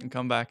here and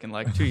come back in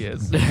like 2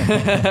 years.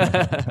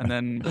 And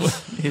then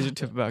here's your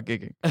tip about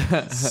gigging.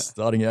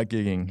 Starting out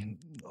gigging.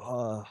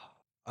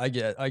 I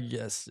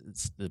guess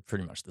it's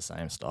pretty much the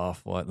same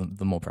stuff. Like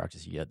the more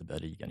practice you get, the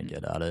better you're going to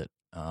get at it.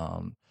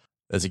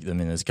 There's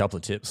a couple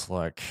of tips.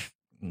 Like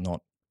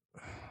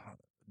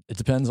it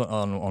depends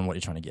on what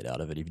you're trying to get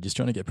out of it. If you're just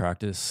trying to get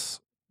practice,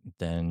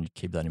 then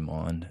keep that in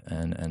mind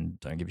and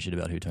don't give a shit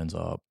about who turns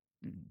up.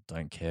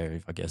 Don't care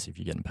if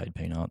you're getting paid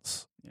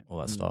peanuts, all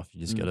that stuff.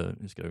 You just gotta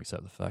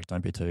accept the fact.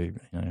 Don't be too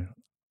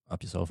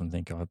up yourself and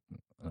think I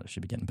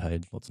should be getting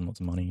paid lots and lots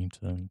of money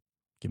to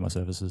give my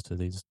services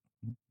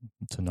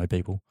to know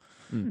people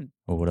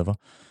or whatever.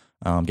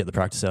 Get the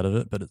practice out of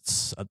it, but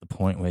it's at the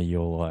point where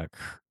you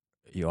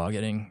are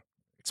getting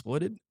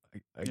exploited.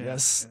 I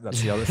guess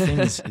that's the other thing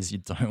is you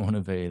don't want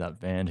to be that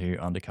band who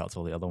undercuts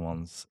all the other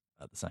ones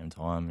at the same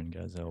time and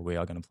goes, oh, we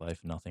are going to play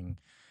for nothing.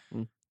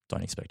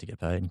 Don't expect to get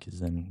paid, because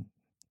then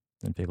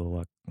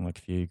people like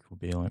Fugue will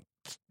be like,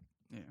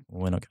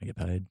 well, we're not going to get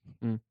paid.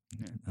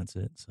 That's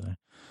it. So,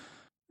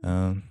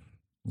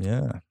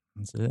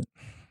 that's it.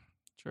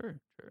 True.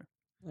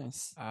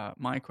 Nice.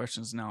 My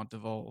questions now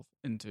devolve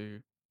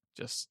into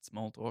just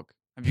small talk.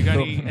 Have you got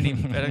any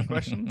better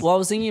questions? Well, I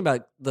was thinking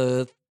about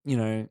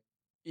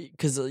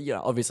because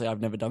obviously I've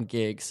never done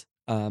gigs,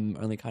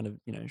 only kind of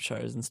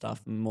shows and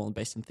stuff, and more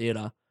based in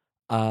theatre.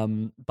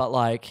 But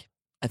like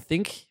I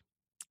think,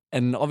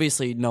 and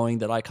obviously knowing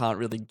that I can't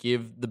really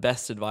give the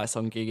best advice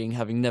on gigging,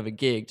 having never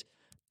gigged,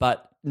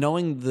 but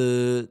knowing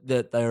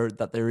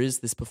that there is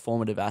this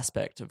performative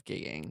aspect of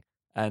gigging,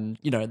 and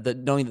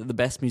knowing that the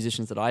best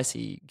musicians that I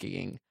see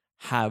gigging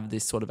have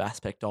this sort of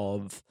aspect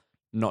of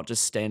not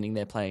just standing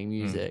there playing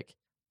music.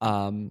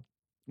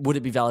 Would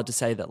it be valid to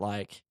say that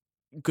like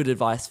good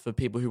advice for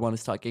people who want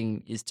to start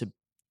gigging is to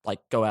like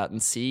go out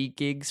and see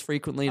gigs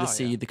frequently to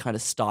see the kind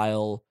of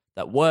style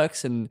that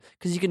works? And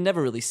because you can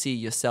never really see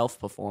yourself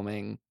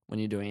performing when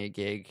you're doing a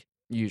gig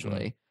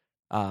usually,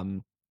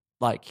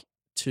 like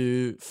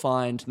to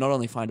not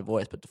only find a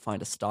voice but to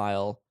find a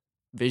style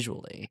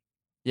visually.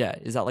 Yeah,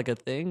 is that like a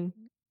thing?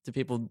 Do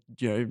people,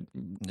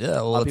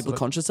 are people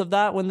conscious of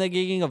that when they're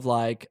gigging? Of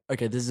like,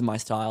 okay, this is my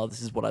style,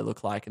 this is what I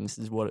look like, and this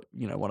is what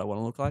what I want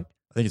to look like.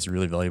 I think it's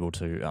really valuable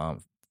to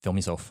film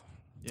yourself.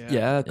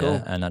 Yeah, cool.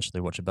 Yeah, and actually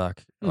watch it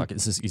back. Like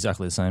it's just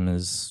exactly the same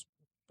as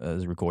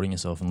recording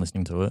yourself and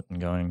listening to it and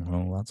going,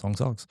 well, that song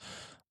sucks.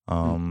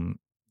 I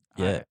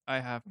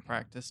have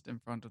practiced in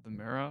front of the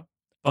mirror.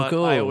 But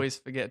cool. I always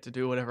forget to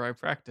do whatever I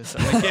practice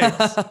at the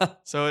gigs.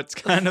 So it's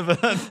kind of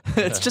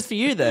it's just for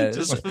you then.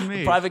 Just for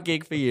me. A private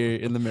gig for you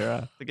in the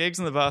mirror. The gigs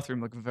in the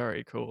bathroom look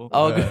very cool.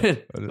 Oh,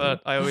 good.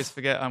 But I always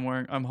forget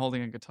I'm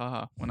holding a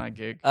guitar when I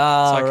gig. So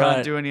I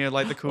can't do any of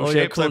like the cool all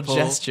shapes your I cool pull.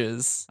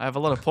 Gestures. I have a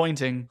lot of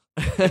pointing.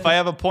 If I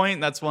have a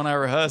point, that's one I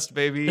rehearsed,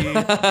 baby.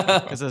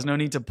 Because there's no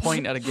need to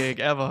point at a gig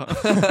ever.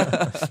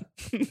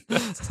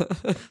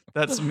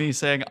 That's me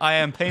saying, I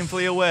am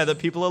painfully aware that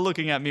people are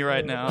looking at me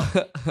right now.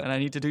 And I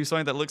need to do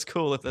something that looks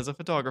cool if there's a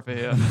photographer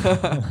here.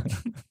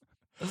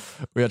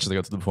 We actually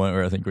got to the point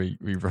where I think we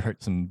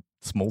wrote some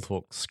small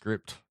talk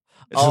script.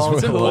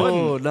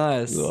 Oh,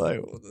 nice.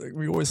 Like,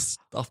 we always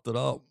stuffed it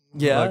up.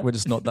 Yeah. Like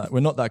we're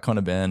not that kind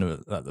of band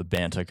that the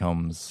banter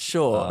comes.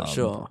 Sure.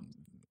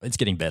 It's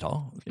getting better.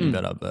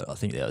 But I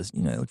think there was,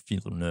 like a few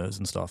little nerves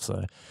and stuff.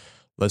 So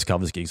those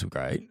covers gigs were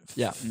great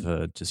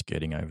for just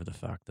getting over the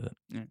fact that,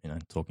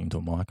 talking to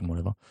a mic and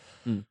whatever.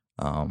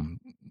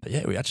 But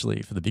yeah, we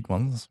actually, for the big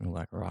ones, we were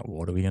like, all right,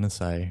 what are we going to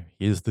say?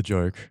 Here's the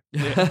joke.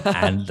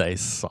 And they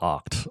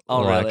sucked.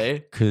 Oh, really?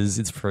 Because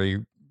it's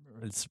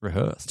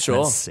rehearsed. Sure.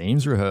 And it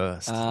seems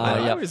rehearsed.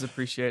 I always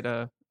appreciate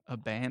a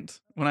band.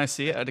 When I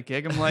see it at a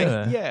gig, I'm like,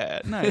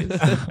 nice.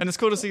 And it's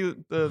cool to see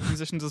the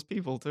musicians as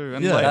people too.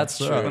 And that's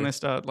true. When they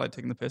start like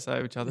taking the piss out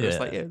of each other, it's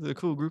like, they're a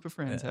cool group of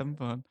friends having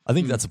fun. I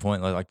think that's the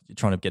point. Like you're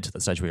trying to get to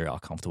the stage where you are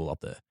comfortable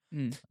up there,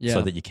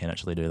 so that you can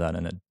actually do that,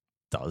 and it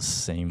does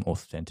seem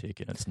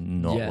authentic, and it's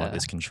not like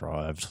this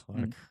contrived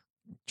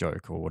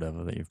joke or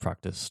whatever that you've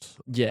practiced.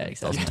 Yeah,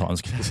 exactly. 1,000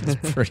 times, because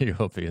it's pretty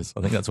obvious.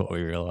 I think that's what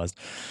we realized.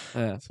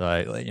 Yeah.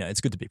 So it's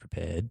good to be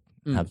prepared,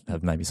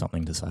 have maybe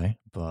something to say,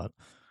 but.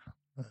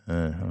 I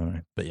don't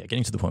know. But yeah,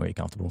 getting to the point where you're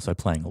comfortable. So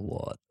playing a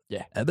lot.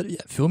 Yeah. But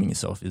yeah, filming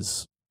yourself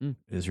is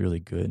really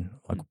good.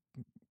 Like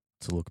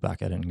to look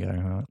back at it and go,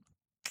 all right,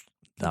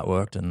 that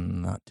worked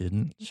and that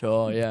didn't.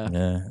 Sure, yeah.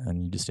 Yeah,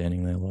 and you're just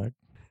standing there like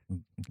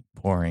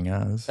pouring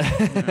as.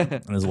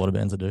 And there's a lot of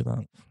bands that do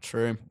that.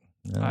 True.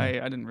 Yeah. I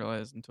didn't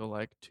realize until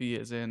like 2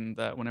 years in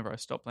that whenever I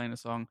stopped playing a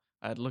song,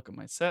 I'd look at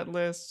my set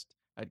list,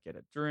 I'd get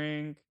a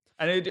drink.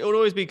 And it would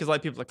always be because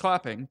like people are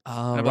clapping.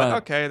 Oh, and I'm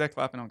like, okay, they're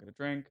clapping, I'll get a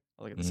drink.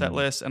 I'll look at the set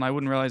list, and I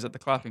wouldn't realize that the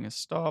clapping has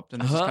stopped,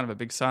 and there's just kind of a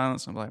big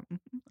silence. And I'm like,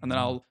 and then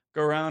I'll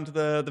go around to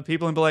the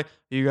people and be like,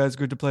 "Are you guys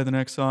good to play the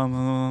next song?"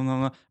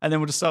 And then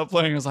we'll just start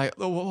playing. I was like,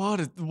 what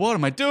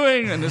am I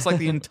doing? And it's like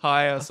the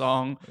entire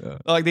song,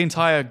 like the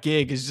entire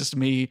gig is just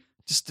me,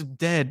 just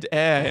dead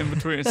air in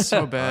between. It's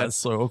so bad. It's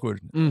so awkward.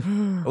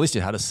 At least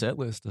you had a set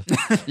list.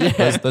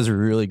 Those are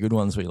really good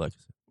ones where you're like,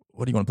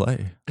 what do you want to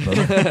play?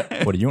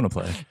 What do you want to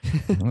play?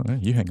 I don't know,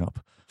 you hang up.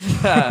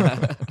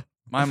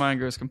 My mind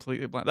goes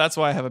completely blank. That's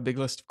why I have a big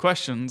list of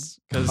questions,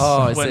 because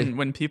Oh, I see.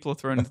 when people are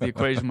thrown into the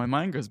equation, my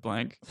mind goes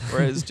blank.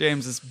 Whereas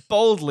James is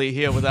boldly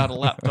here without a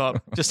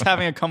laptop, just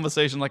having a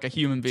conversation like a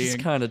human being. Just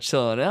kind of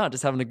chilling out,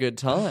 just having a good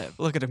time.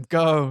 Look at him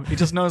go. He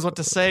just knows what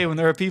to say when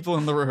there are people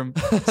in the room.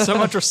 So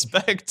much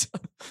respect.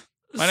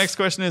 My next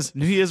question is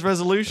New Year's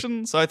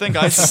resolution. So I think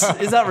Is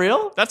that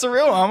real? that's a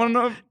real one. I want to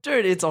know.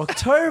 Dude, it's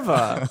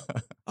October.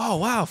 Oh,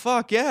 wow.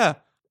 Fuck, yeah.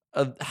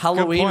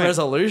 Halloween point.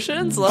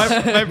 resolutions? My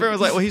friend was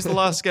like, well, he's the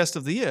last guest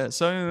of the year.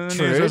 So New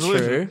Year's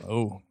resolution. True.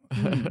 Oh.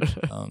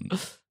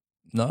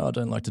 No, I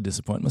don't like to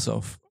disappoint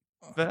myself.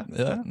 Fair.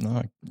 Yeah,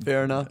 no.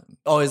 Fair enough.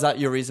 Oh, is that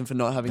your reason for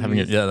not having Having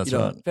you- it, yeah, that's you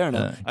don't- right. Fair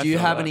enough. Yeah. Do you I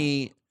feel have that.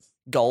 any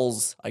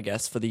goals, I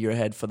guess, for the year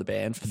ahead for the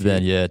band? For The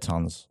band, yeah,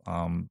 tons.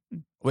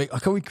 We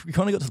kind of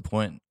got to the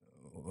point,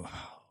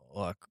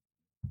 like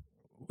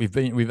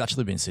we've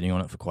actually been sitting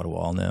on it for quite a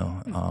while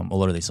now. A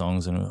lot of these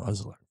songs, and I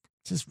was like,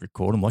 just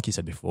record them, like you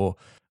said before.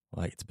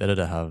 Like it's better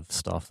to have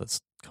stuff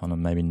that's kind of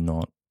maybe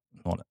not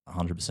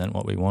 100%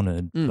 what we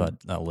wanted, but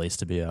at least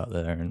to be out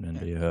there and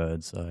be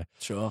heard. So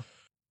Sure.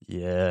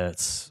 yeah,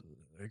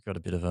 we've got a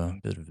bit of a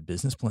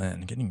business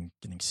plan, getting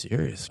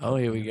serious. Oh,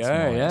 here we Got go.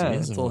 some Yeah,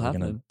 ideas it's of all what we're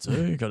gonna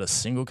happening. do. Got a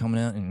single coming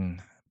out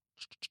in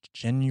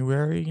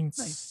January.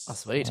 Nice. Oh,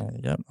 sweet.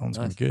 Yep, that one's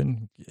Nice. gonna be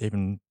good.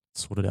 Even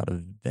sorted out a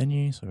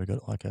venue, so we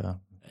got like a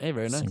Hey,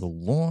 very nice. single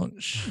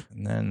launch,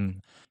 and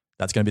then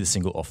that's going to be the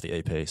single off the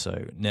EP.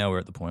 So now we're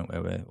at the point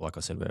where we're, like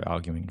I said, we're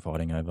arguing and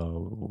fighting over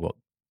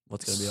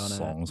What's going to be on it?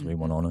 songs we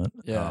want on it.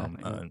 Yeah.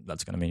 And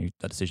that's going to be,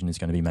 that decision is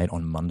going to be made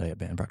on Monday at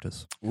band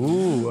practice.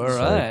 Ooh, all So,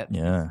 right.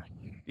 yeah.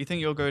 You think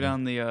you'll go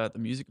down the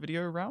music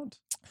video route?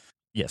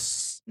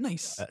 Yes.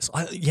 Nice. So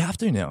you have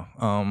to now.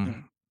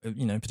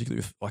 You know,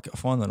 particularly with, like, I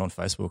find that on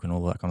Facebook and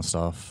all that kind of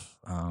stuff,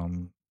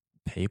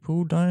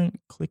 people don't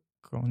click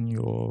on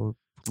your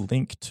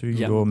link to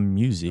Yeah. your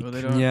music. Oh,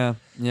 they don't. Yeah,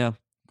 yeah.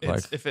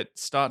 If it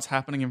starts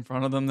happening in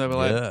front of them, they'll be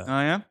like, Yeah.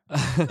 oh, yeah?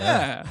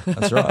 Yeah.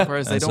 That's right.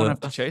 Whereas they And don't so- have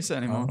to chase it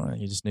anymore. Oh,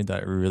 you just need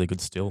that really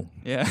good still.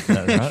 Yeah.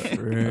 That's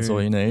right. That's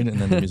all you need, and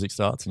then the music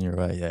starts, and you're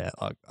right. Yeah,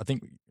 I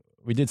think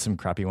we did some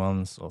crappy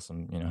ones or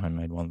some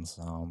homemade ones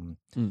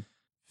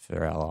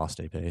for our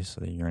last EP,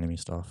 so the Your Enemy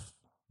stuff.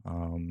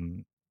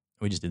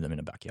 We just did them in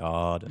a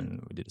backyard,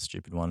 and we did a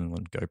stupid one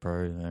on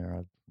GoPro.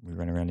 There, we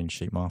ran around in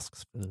sheet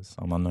masks for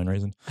some unknown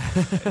reason.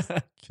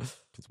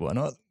 Because why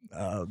not?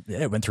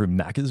 Yeah, went through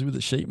Macca's with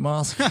a sheet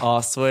mask.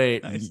 Oh,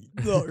 sweet.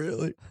 Not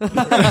really.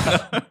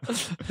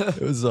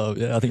 It was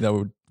I think they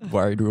were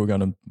worried we were going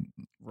to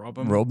Rob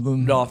 'em. rob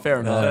them. No, fair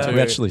enough. We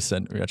actually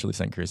sent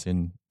Chris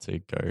in to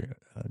go.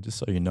 Just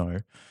so you know,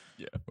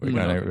 Yeah. we're We're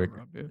going not to. gonna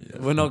rob you.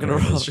 We're not going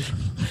to rob you.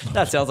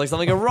 That sounds like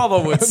something a robber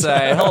would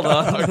say. Hold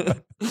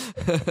on.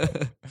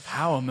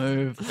 Power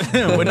move.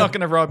 We're not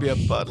going to rob you,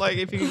 but like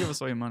if you can give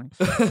us all your money.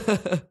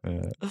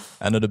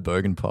 And at a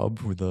Bergen pub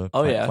with a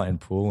Oh, yeah. playing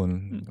pool,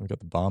 and we got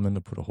the barman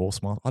to put a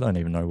horse mask. I don't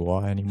even know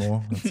why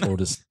anymore. It's all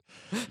just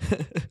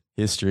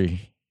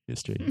history.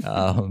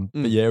 But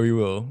yeah, we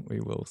will.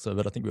 So,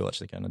 but I think we'll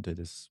actually kind of do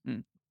this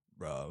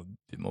a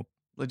bit more.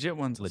 Legit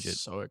ones are Legit.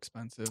 so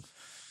expensive.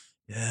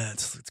 Yeah,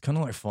 it's kind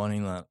of like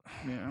finding that.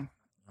 Yeah.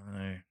 I don't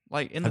know.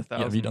 Like in the Have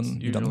thousands you done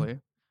them? usually.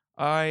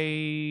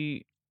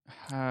 I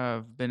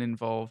have been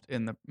involved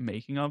in the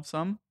making of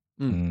some.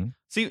 Mm.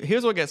 See,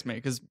 here's what gets me,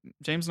 because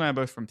James and I are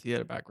both from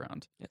theater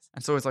background. Yes.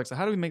 And so it's like, so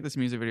how do we make this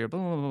music video? Blah,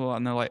 blah, blah, blah.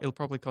 And they're like, it'll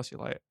probably cost you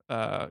like,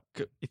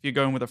 if you're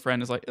going with a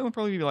friend, it's like, it'll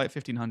probably be like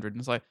 $1,500. And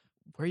it's like,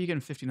 where are you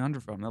getting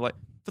 $1,500 from? And they're like,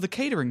 for the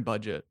catering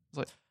budget. It's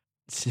like,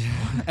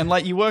 and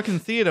like you work in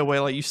theater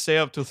where like you stay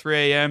up till 3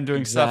 a.m.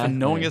 doing stuff and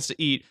no one Exactly. gets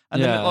to eat.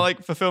 And Yeah. then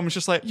like for film, it's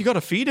just like, you got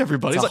to feed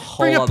everybody. It's It's a like,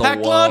 bring whole a other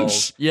packed world.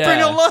 lunch. Yeah.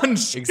 Bring a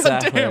lunch.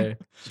 Exactly. Goddamn.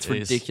 It's Jeez.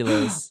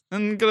 ridiculous.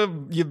 And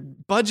your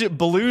budget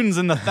balloons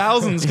in the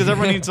thousands because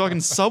everyone eats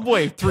fucking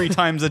Subway 3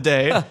 times a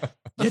day.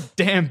 You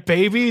damn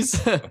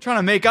babies. Trying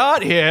to make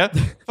art here.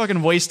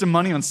 Fucking wasting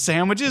money on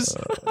sandwiches.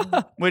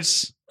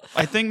 Which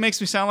I think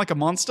makes me sound like a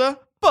monster.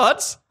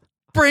 But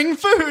bring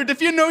food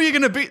if you know you're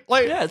going to be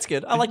like... Yeah, it's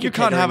good. I like you your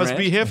can't have catering us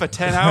be rant. here for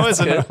 10 hours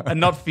and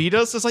not feed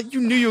us. It's like,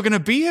 you knew you were going to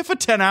be here for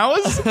 10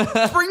 hours?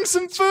 Bring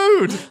some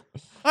food.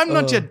 I'm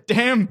not your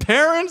damn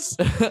parents.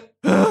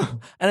 And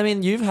I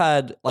mean, you've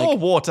had like Or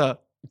water.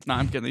 No,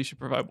 I'm kidding. You should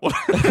provide water.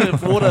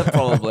 water,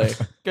 probably.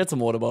 Get some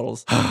water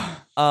bottles.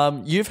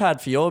 You've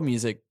had for your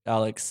music,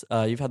 Alex.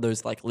 You've had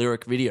those like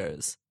lyric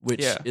videos,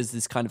 which Yeah. is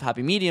this kind of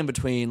happy medium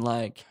between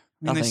like.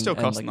 I mean, they nothing still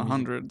and, cost like, in the music.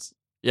 hundreds.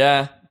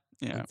 Yeah,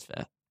 Yeah. that's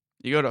fair.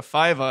 You go to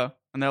Fiverr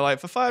and they're like,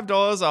 for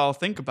 $5, I'll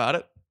think about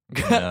it.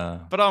 Yeah.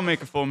 But I'll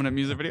make a 4-minute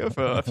music video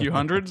for a few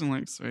hundreds. And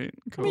like, sweet,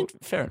 I cool. mean,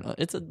 fair enough.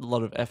 It's a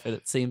lot of effort.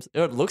 It seems.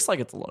 It looks like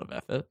it's a lot of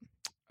effort.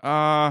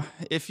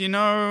 If you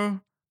know,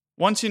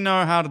 once you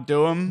know how to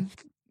do them,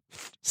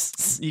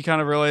 you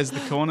kind of realize the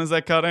corners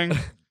they're cutting.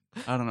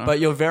 I don't know. But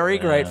you're very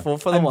grateful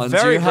for the I'm ones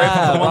very you grateful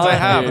have. for the ones I aren't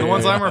have. And the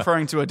ones you? I'm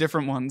referring to are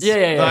different ones.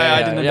 Yeah, that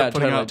I didn't end up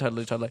putting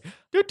totally, up. totally.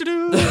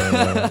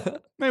 Do-do-do.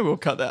 Maybe we'll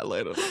cut that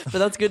later. But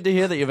that's good to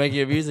hear that you're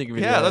making a music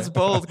video. Yeah, that's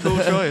bold. Cool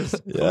choice.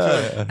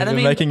 Yeah. And I You're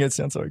mean- making it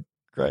sound so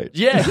great.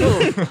 Yeah,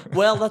 cool.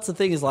 Well, that's the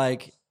thing is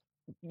like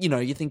you know,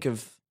 you think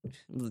of,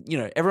 you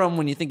know, everyone,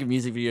 when you think of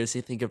music videos,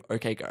 you think of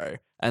OK Go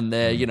and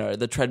their, you know,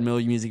 the treadmill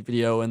music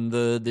video and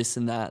the this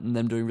and that and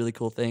them doing really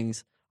cool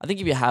things. I think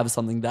if you have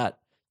something that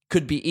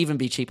could even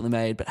be cheaply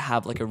made, but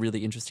have like a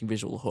really interesting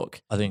visual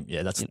hook. I think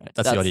that's You know,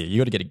 that's the idea.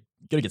 You got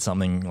to get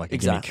something like a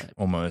Exactly. gimmick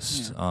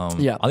almost.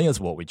 Yeah. I think that's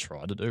what we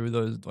tried to do with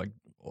those. Like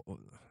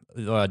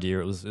the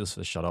idea it was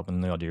for Shut Up,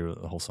 and the idea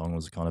of the whole song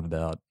was kind of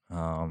about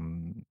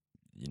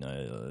you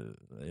know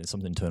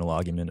some internal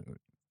argument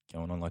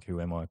going on, like who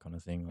am I kind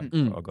of thing. Like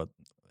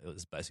it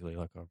was basically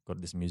like I've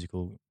got this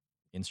musical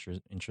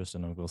interest,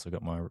 and I've also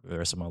got the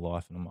rest of my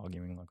life, and I'm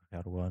arguing like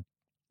how do I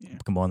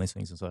combine these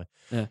things. And so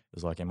it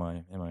was like, am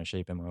I a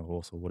sheep, am I a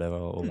horse, or whatever,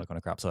 all that kind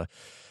of crap. So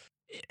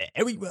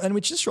and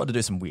we just tried to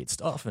do some weird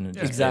stuff and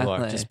just be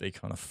like, just be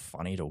kind of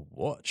funny to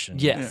watch and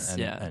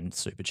and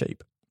super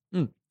cheap.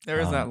 There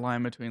is that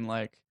line between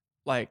like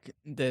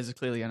there's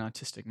clearly an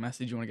artistic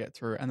message you want to get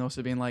through, and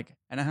also being like,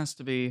 and it has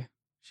to be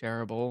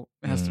shareable.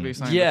 It has to be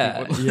something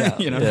that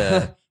people, you know.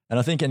 Yeah. And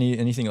I think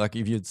anything like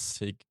if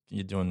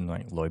you're doing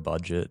like low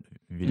budget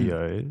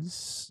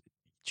videos,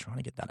 trying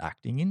to get that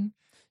acting in,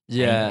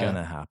 ain't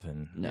gonna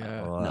happen.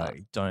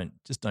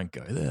 Don't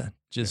go there.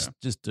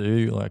 Just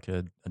do like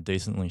a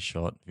decently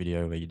shot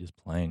video where you're just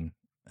playing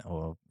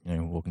or you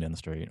know walking down the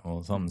street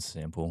or something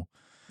simple.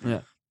 Yeah.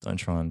 Don't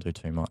try and do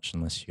too much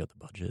unless you got the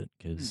budget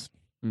because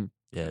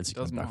it's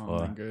does gonna more harm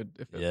than backfire. good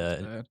if it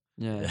looks bad.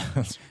 Yeah.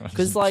 That's right.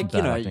 Because like,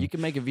 you know, acting. you can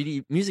make a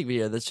music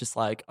video that's just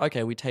like,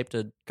 okay, we taped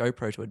a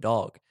GoPro to a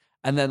dog.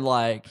 And then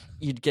like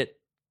you'd get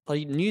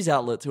like news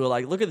outlets who are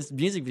like, look at this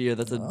music video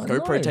that's a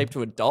GoPro taped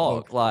to a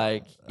dog.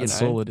 Like, you That's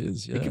know, all it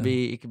is. Yeah. it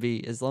could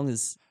be as long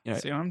as, you know.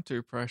 See, I'm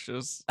too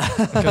precious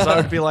because I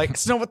would be like,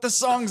 it's not what the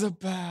song's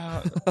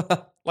about.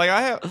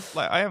 I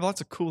have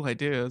lots of cool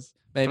ideas.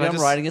 Maybe I'm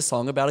writing a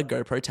song about a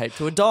GoPro taped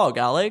to a dog,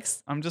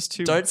 Alex. I'm just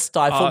too. Don't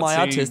stifle my artsy,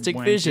 artistic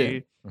wanky.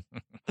 vision.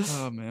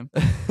 Oh man.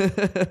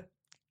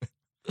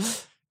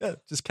 Yeah,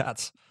 just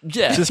cats.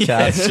 Yeah. Just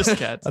cats. It's just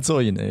cats. That's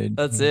all you need.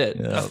 That's it.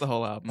 Yeah. That's the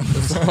whole album.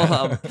 the whole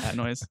album. Cat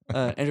noise.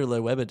 Andrew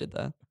Lloyd Webber did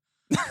that.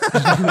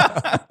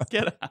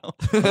 Get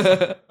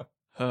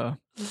out.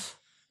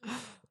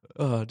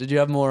 Oh, did you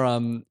have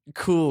more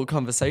cool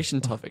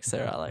conversation topics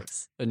there,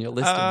 Alex, on your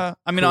list? I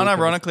mean,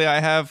 unironically, I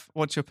have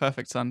What's Your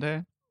Perfect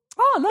Sunday?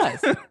 Oh,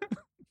 nice.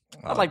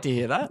 I'd like to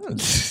hear that.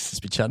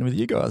 Just be chatting with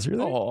you guys,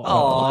 really.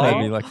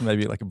 Aw.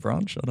 Maybe like a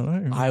brunch. I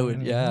don't know. I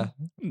would, yeah.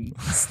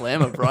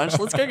 Slam a brunch.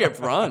 Let's go get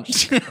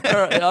brunch. All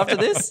right, after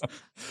this,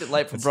 it's a bit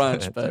late for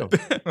brunch,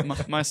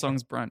 but my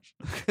song's Brunch.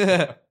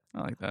 I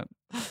like that.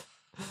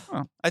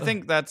 Oh, I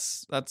think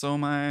that's all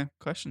my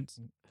questions.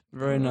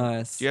 very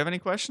nice. Do you have any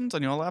questions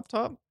on your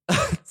laptop?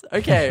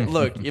 Okay,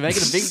 look, you're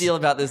making a big deal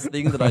about this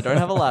thing that I don't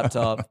have a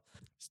laptop.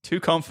 It's too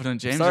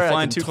confident, James. Sorry, You're I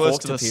flying can too close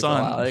talk to the people,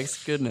 sun.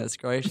 Alex, goodness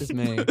gracious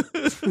me.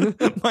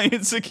 My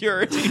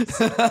insecurities,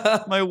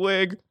 my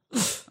wig.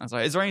 I was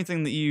like, is there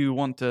anything that you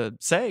want to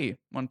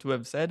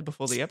have said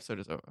before the episode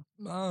is over?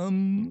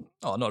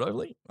 Not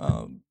overly.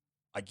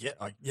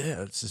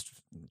 It's just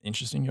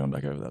interesting going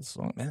back over that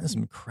song. Man, there's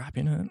some crap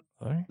in it,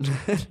 though.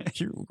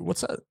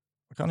 What's that?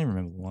 I can't even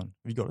remember the one.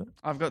 Have you got it?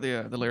 I've got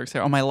the lyrics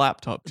here on my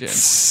laptop,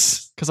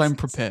 James, because I'm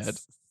prepared.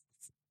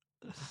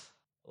 I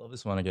love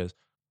this one. It goes,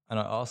 and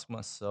I ask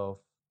myself,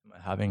 am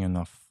I having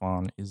enough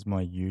fun? Is my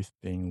youth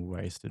being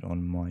wasted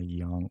on my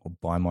young or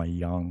by my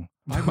young?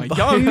 By my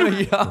young?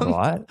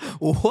 Right?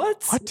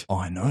 What?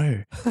 I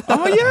know.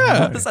 Oh,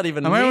 yeah. What does that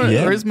even Am I,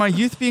 mean? Or is my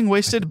youth being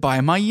wasted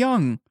by my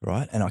young?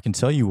 Right? And I can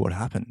tell you what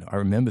happened. I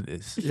remember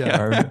this.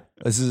 Yeah.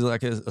 This is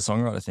like a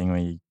songwriter thing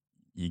where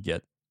you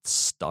get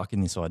stuck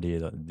in this idea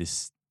that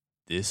this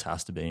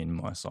has to be in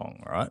my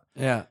song, right?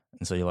 Yeah.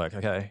 And so you're like,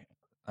 okay.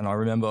 And I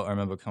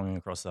remember coming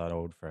across that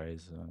old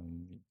phrase,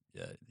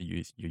 your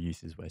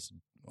youth is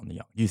wasted on the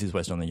young. Youth is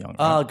wasted on the young.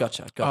 Right? Oh,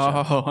 gotcha.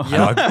 Oh, And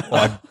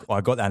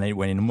I got that and it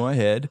went into my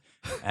head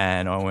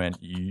and I went,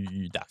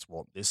 that's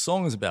what this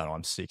song is about.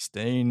 I'm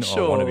 16. I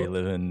want to be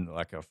living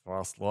like a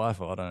fast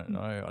life. I don't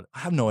know. I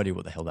have no idea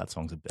what the hell that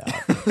song's about.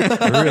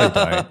 I really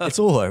don't. It's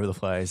all over the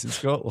place.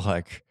 It's got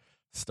like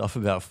stuff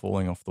about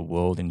falling off the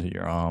world into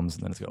your arms,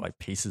 and then it's got like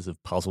pieces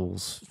of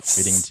puzzles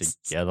fitting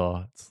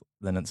together.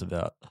 Then it's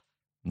about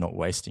not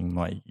wasting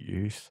my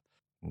youth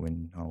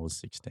when I was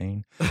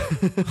 16.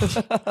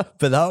 But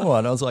that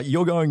one, I was like,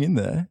 you're going in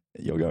there,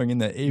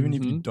 even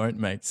if you don't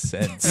make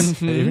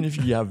sense, even if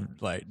you have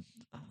like,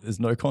 there's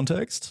no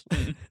context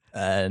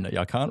and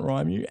I can't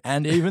rhyme you.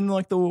 And even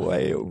like the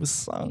way it was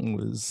sung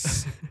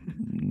was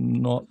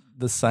not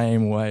the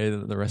same way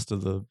that the rest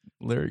of the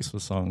lyrics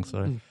were sung.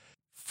 So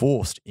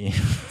forced in.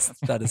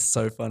 That is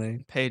so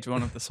funny. Page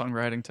 1 of the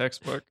songwriting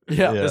textbook.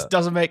 Yeah. This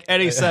doesn't make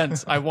any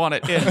sense. I want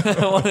it in.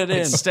 I want it in.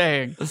 It's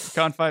staying. You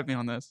can't fight me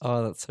on this.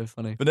 Oh, that's so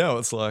funny. But now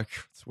it's like,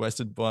 it's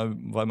wasted by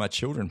my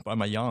children, by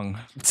my young.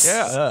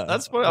 Yeah,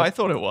 that's what I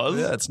thought it was.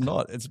 Yeah, it's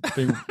not. It's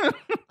been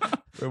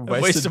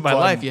wasted my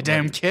life, you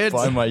damn kids.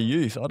 By my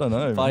youth. I don't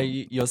know. By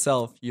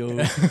yourself,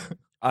 you.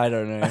 I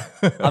don't know.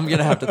 I'm going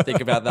to have to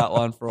think about that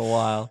one for a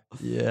while.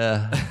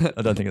 Yeah.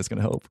 I don't think it's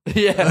going to help.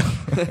 Yeah.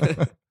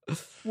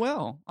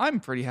 Well, I'm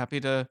pretty happy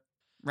to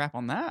wrap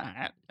on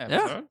that episode.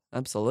 Yeah,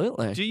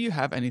 absolutely. Do you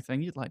have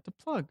anything you'd like to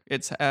plug?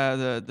 It's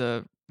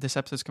this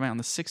episode's coming out on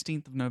the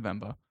 16th of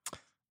November.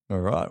 All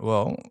right.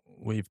 Well,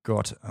 we've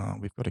got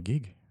a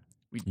gig.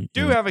 We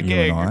do have a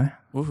gig. You and I.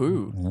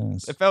 Woohoo.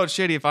 Yes. It felt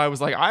shitty if I was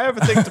like, I have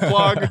a thing to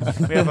plug.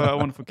 We have a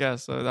wonderful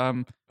guest.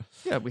 So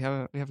yeah, we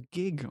have a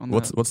gig on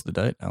What's the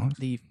date, Alex?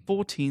 the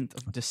 14th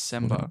of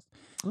December.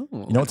 Ooh. You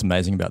know what's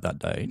amazing about that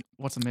date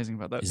What's amazing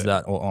about that? is bit?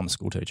 that I'm a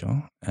school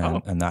teacher,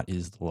 and that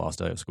is the last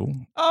day of school.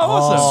 Oh,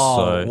 awesome.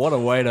 Oh, So- what a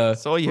way to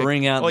So all your-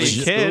 bring out all the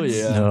your school kids.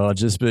 year. No,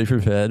 just be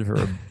prepared for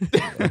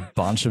a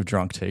bunch of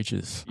drunk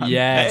teachers.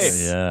 Yes.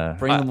 Hey. Yeah.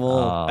 Bring them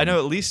all. I know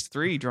at least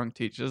 3 drunk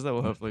teachers that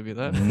will hopefully be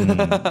there.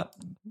 Mm.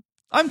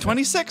 I'm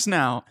 26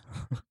 now.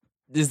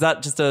 Is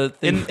that just a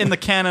thing? In the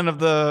canon of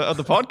the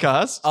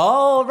podcast.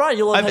 Oh, right.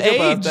 You'll have I've had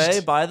your aged. birthday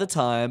by the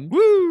time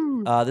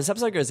Woo! this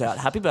episode goes out.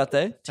 Happy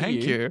birthday to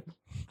Thank you. you.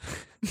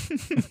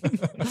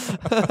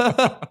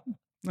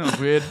 That was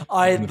weird.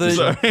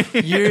 Sorry.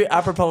 You,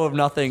 apropos of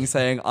nothing,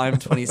 saying I'm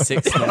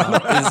 26 now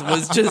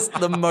was just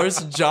the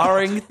most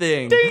jarring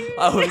thing.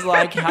 I was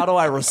like, how do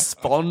I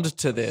respond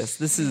to this?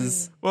 This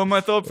is Well, my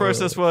thought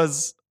process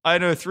was, I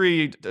know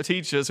 3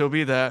 teachers who'll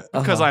be there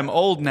because I'm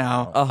old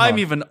now. I'm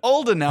even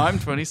older now. I'm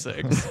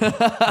 26. There you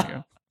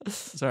go.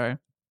 Sorry.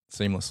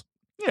 Seamless.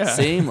 Yeah.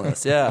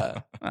 seamless.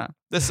 Yeah.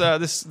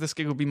 This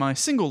gig will be my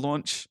single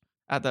launch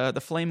at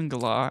the Flaming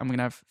Galah. I'm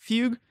gonna have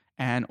Fugue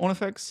and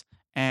Ornifex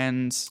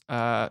and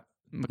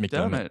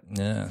McDermott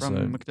Yeah. from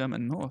so McDermott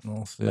North.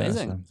 North. Yeah,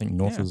 Amazing. so I think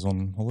North Yeah. is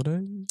on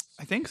holiday.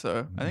 I think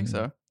so.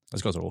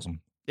 Those guys are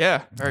awesome.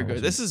 Yeah, very good.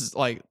 Awesome. This is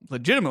like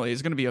legitimately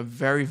is going to be a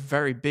very,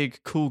 very big,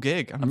 cool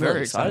gig. I'm, I'm very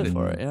really excited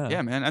for it. Mm. Yeah.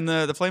 Yeah, man. And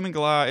the Flaming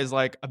Galah is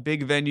like a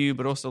big venue,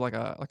 but also like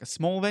a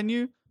small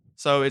venue.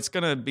 So it's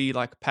gonna be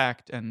like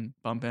packed and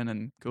bumping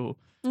and cool.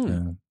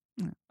 Mm.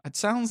 Yeah. It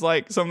sounds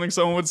like something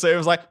someone would say. It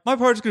was like, my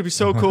party's gonna be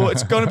so cool.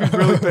 It's gonna be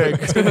really big.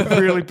 It's gonna be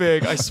really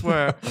big. I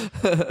swear.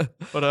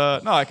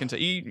 But no, I can tell.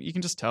 You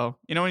can just tell.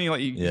 You know when you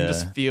can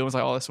just feel. It's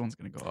like, oh, this one's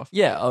gonna go off.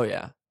 Yeah. Oh,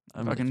 yeah.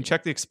 I can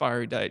check the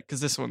expiry date because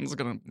this one's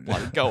gonna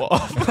bloody go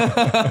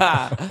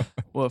off.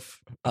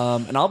 Woof.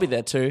 And I'll be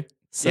there too.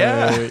 So,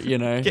 Yeah. you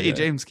know. Get your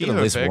James Get at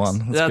Kehoe least fix.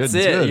 one. That's good.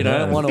 it, Good, you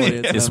know, yeah. one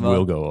audience This member.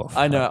 will go off.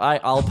 I know.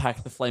 I'll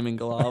pack the Flaming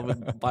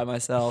Galah by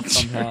myself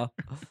somehow.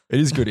 It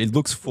is good. It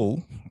looks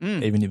full,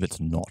 even if it's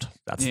not.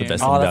 That's Yeah. the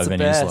best Oh, thing that's about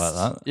the venues best. like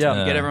that.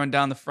 Yeah. Get everyone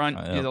down the front.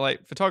 Yeah. You're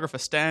like, photographer,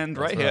 stand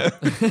right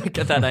That's here.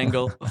 Get that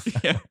angle.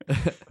 Yeah.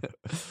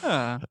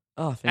 Ah.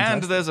 Oh, And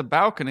fantastic. there's a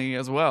balcony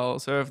as well.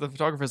 So if the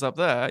photographer's up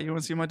there, you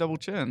want to see my double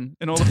chin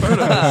in all the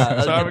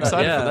photos. So I'm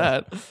excited Yeah. for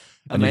that.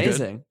 And you good?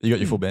 Amazing. You got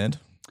your full band?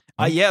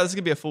 Yeah, this is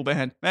going to be a full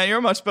band. Man, you're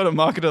a much better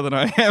marketer than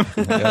I am.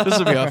 This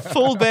will be a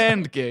full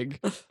band gig.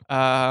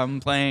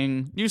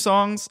 Playing new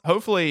songs,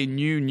 hopefully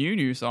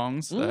new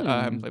songs that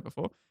I haven't played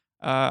before.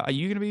 Are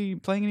you going to be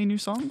playing any new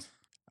songs?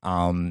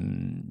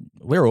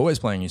 We're always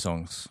playing new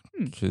songs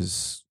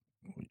because,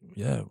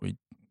 we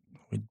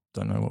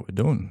don't know what we're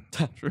doing.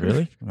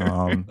 Really?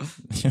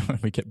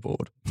 We get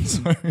bored,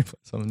 so we play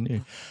something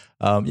new.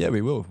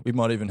 We will. We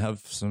might even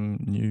have some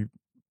new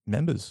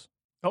members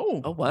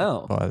Oh, Oh,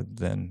 wow. by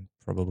then,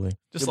 probably.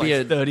 just It'll like be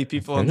a- 30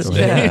 people on Yeah,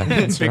 stage.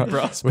 that's Big right.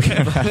 brass We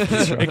can- band.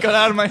 that's right. It got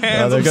out of my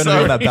hands. they're I'm going to be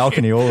on that sorry.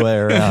 balcony all the way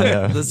around.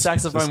 Yeah. The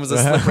saxophone was a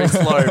slippery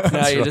slope. Now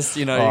That's you right. just,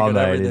 you know, Oh, you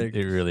got mate,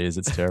 everything. it really is.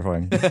 It's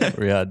terrifying.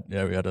 we had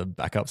a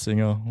backup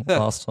singer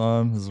last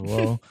time as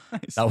well.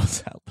 Nice. That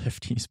was at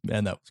Lefties.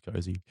 Man, that was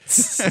cozy.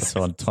 It's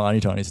on a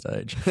tiny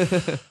stage.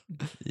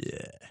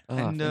 Yeah. Oh,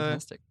 And,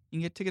 fantastic. You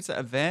can get tickets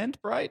at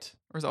Eventbrite,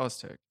 or is it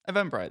Oztech?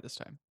 Eventbrite this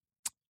time.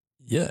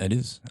 Yeah, it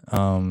is.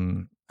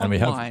 And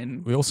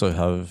Online. we also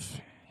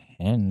have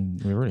we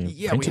already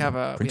Yeah, printed, we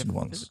have printed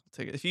ones. physical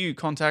tickets. If you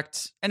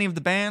contact any of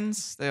the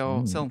bands,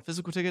 they'll sell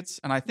physical tickets,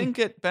 and I think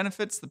it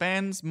benefits the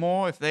bands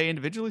more if they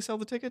individually sell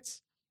the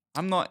tickets.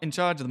 I'm not in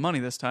charge of the money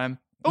this time.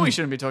 Oh, we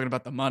shouldn't be talking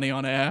about the money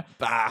on air.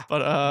 Bah.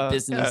 But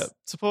Business.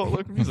 support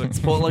local music.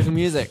 Support local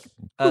music.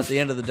 At the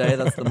end of the day,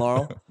 that's the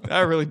moral.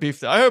 I really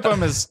beefed it. I hope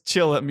I'm as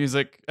chill at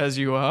music as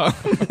you are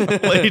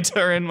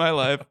later in my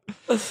life.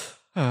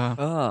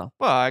 Oh,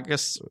 Well, I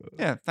guess,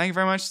 thank you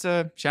very much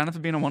to Shannon for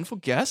being a wonderful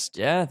guest.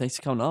 yeah. Thanks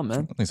for coming on,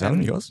 man. Thanks for having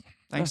me, guys.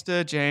 Thanks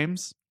to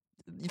James.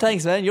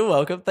 Thanks, man. You're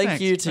welcome. Thank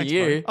Thanks. you to Thanks,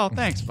 you buddy. Oh,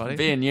 thanks, buddy.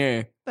 being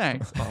you.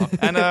 Thanks. Oh.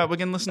 And we're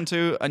going to listen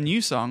to a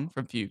new song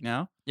from Fugue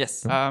now.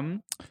 Yes.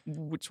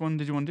 Which one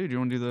did you want to do? Do you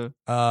want to do the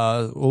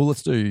Well,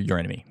 let's do Your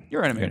Enemy.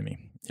 Your Enemy? Your Enemy.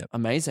 Yep.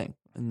 Amazing.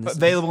 And this-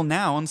 Available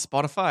now on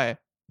Spotify.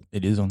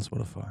 It is on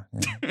Spotify.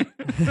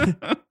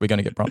 Yeah. We're going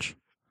to get brunch.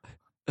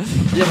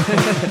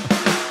 Yeah.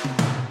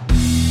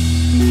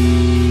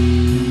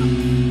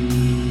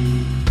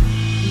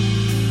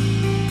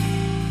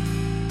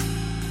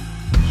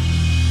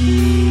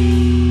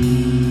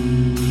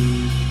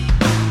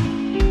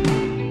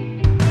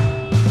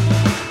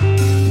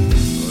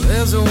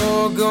 There's a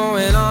war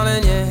going on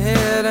in your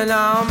head, and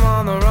now I'm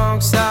on the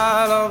wrong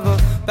side of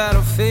the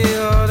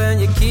battlefield,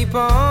 and you keep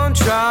on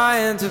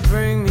trying to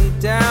bring me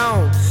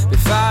down. But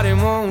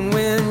fighting won't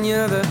win,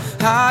 you're the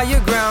Higher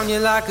ground, you're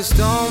like a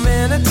storm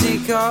in a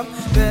teacup.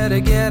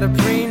 Better get a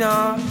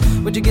prenup.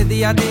 Would you get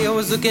the idea? I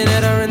was looking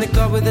at her in the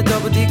club with a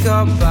double D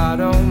cup. I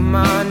don't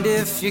mind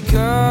if you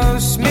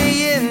curse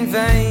me in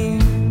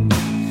vain.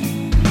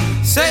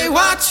 Say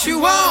what you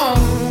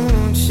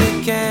want,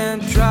 you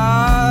can't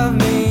drive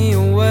me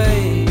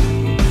away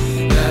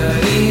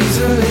that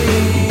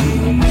easily.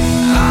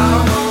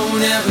 I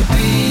won't ever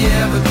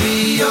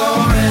be your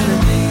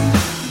enemy.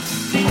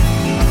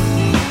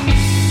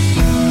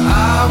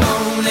 I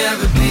won't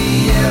ever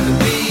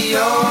be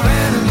your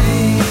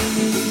enemy.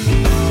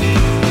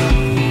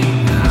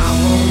 I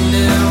won't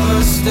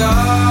ever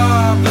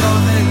stop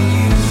loving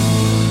you.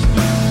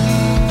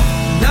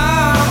 No,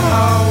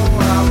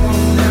 I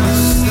won't ever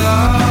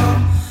stop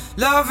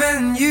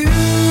loving you.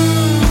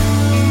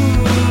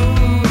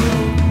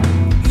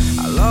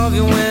 I love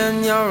you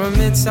when you're a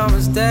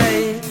midsummer's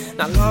day.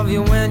 I love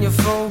you when you're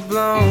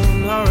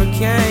full-blown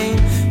hurricane.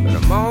 But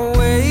I'm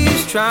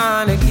always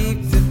trying to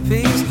keep the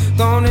peace.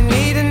 Gonna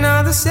need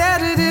another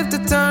sedative to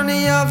turn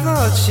the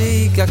other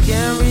cheek. I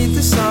can't read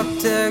the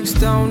subtext,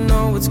 don't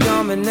know what's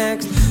coming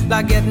next.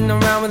 Like getting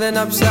around with an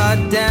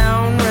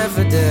upside-down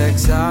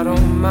Refidex. I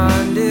don't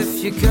mind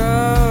if you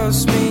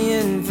curse me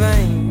in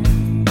vain.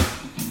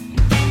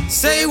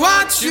 Say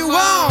what you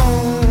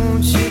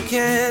want, you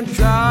can't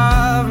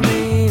drive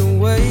me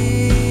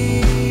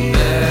away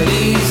that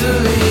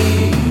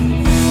easily.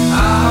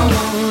 I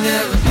won't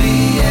ever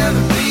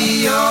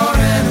be your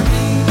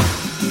enemy.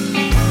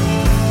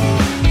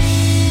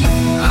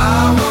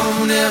 I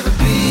won't ever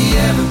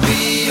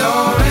be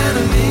your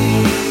enemy.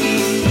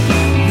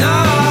 No,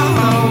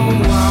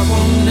 I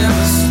won't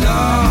ever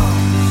stop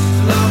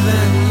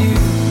loving you.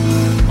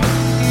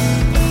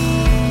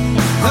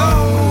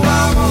 Oh,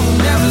 I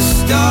won't ever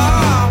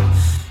stop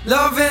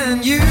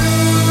loving you.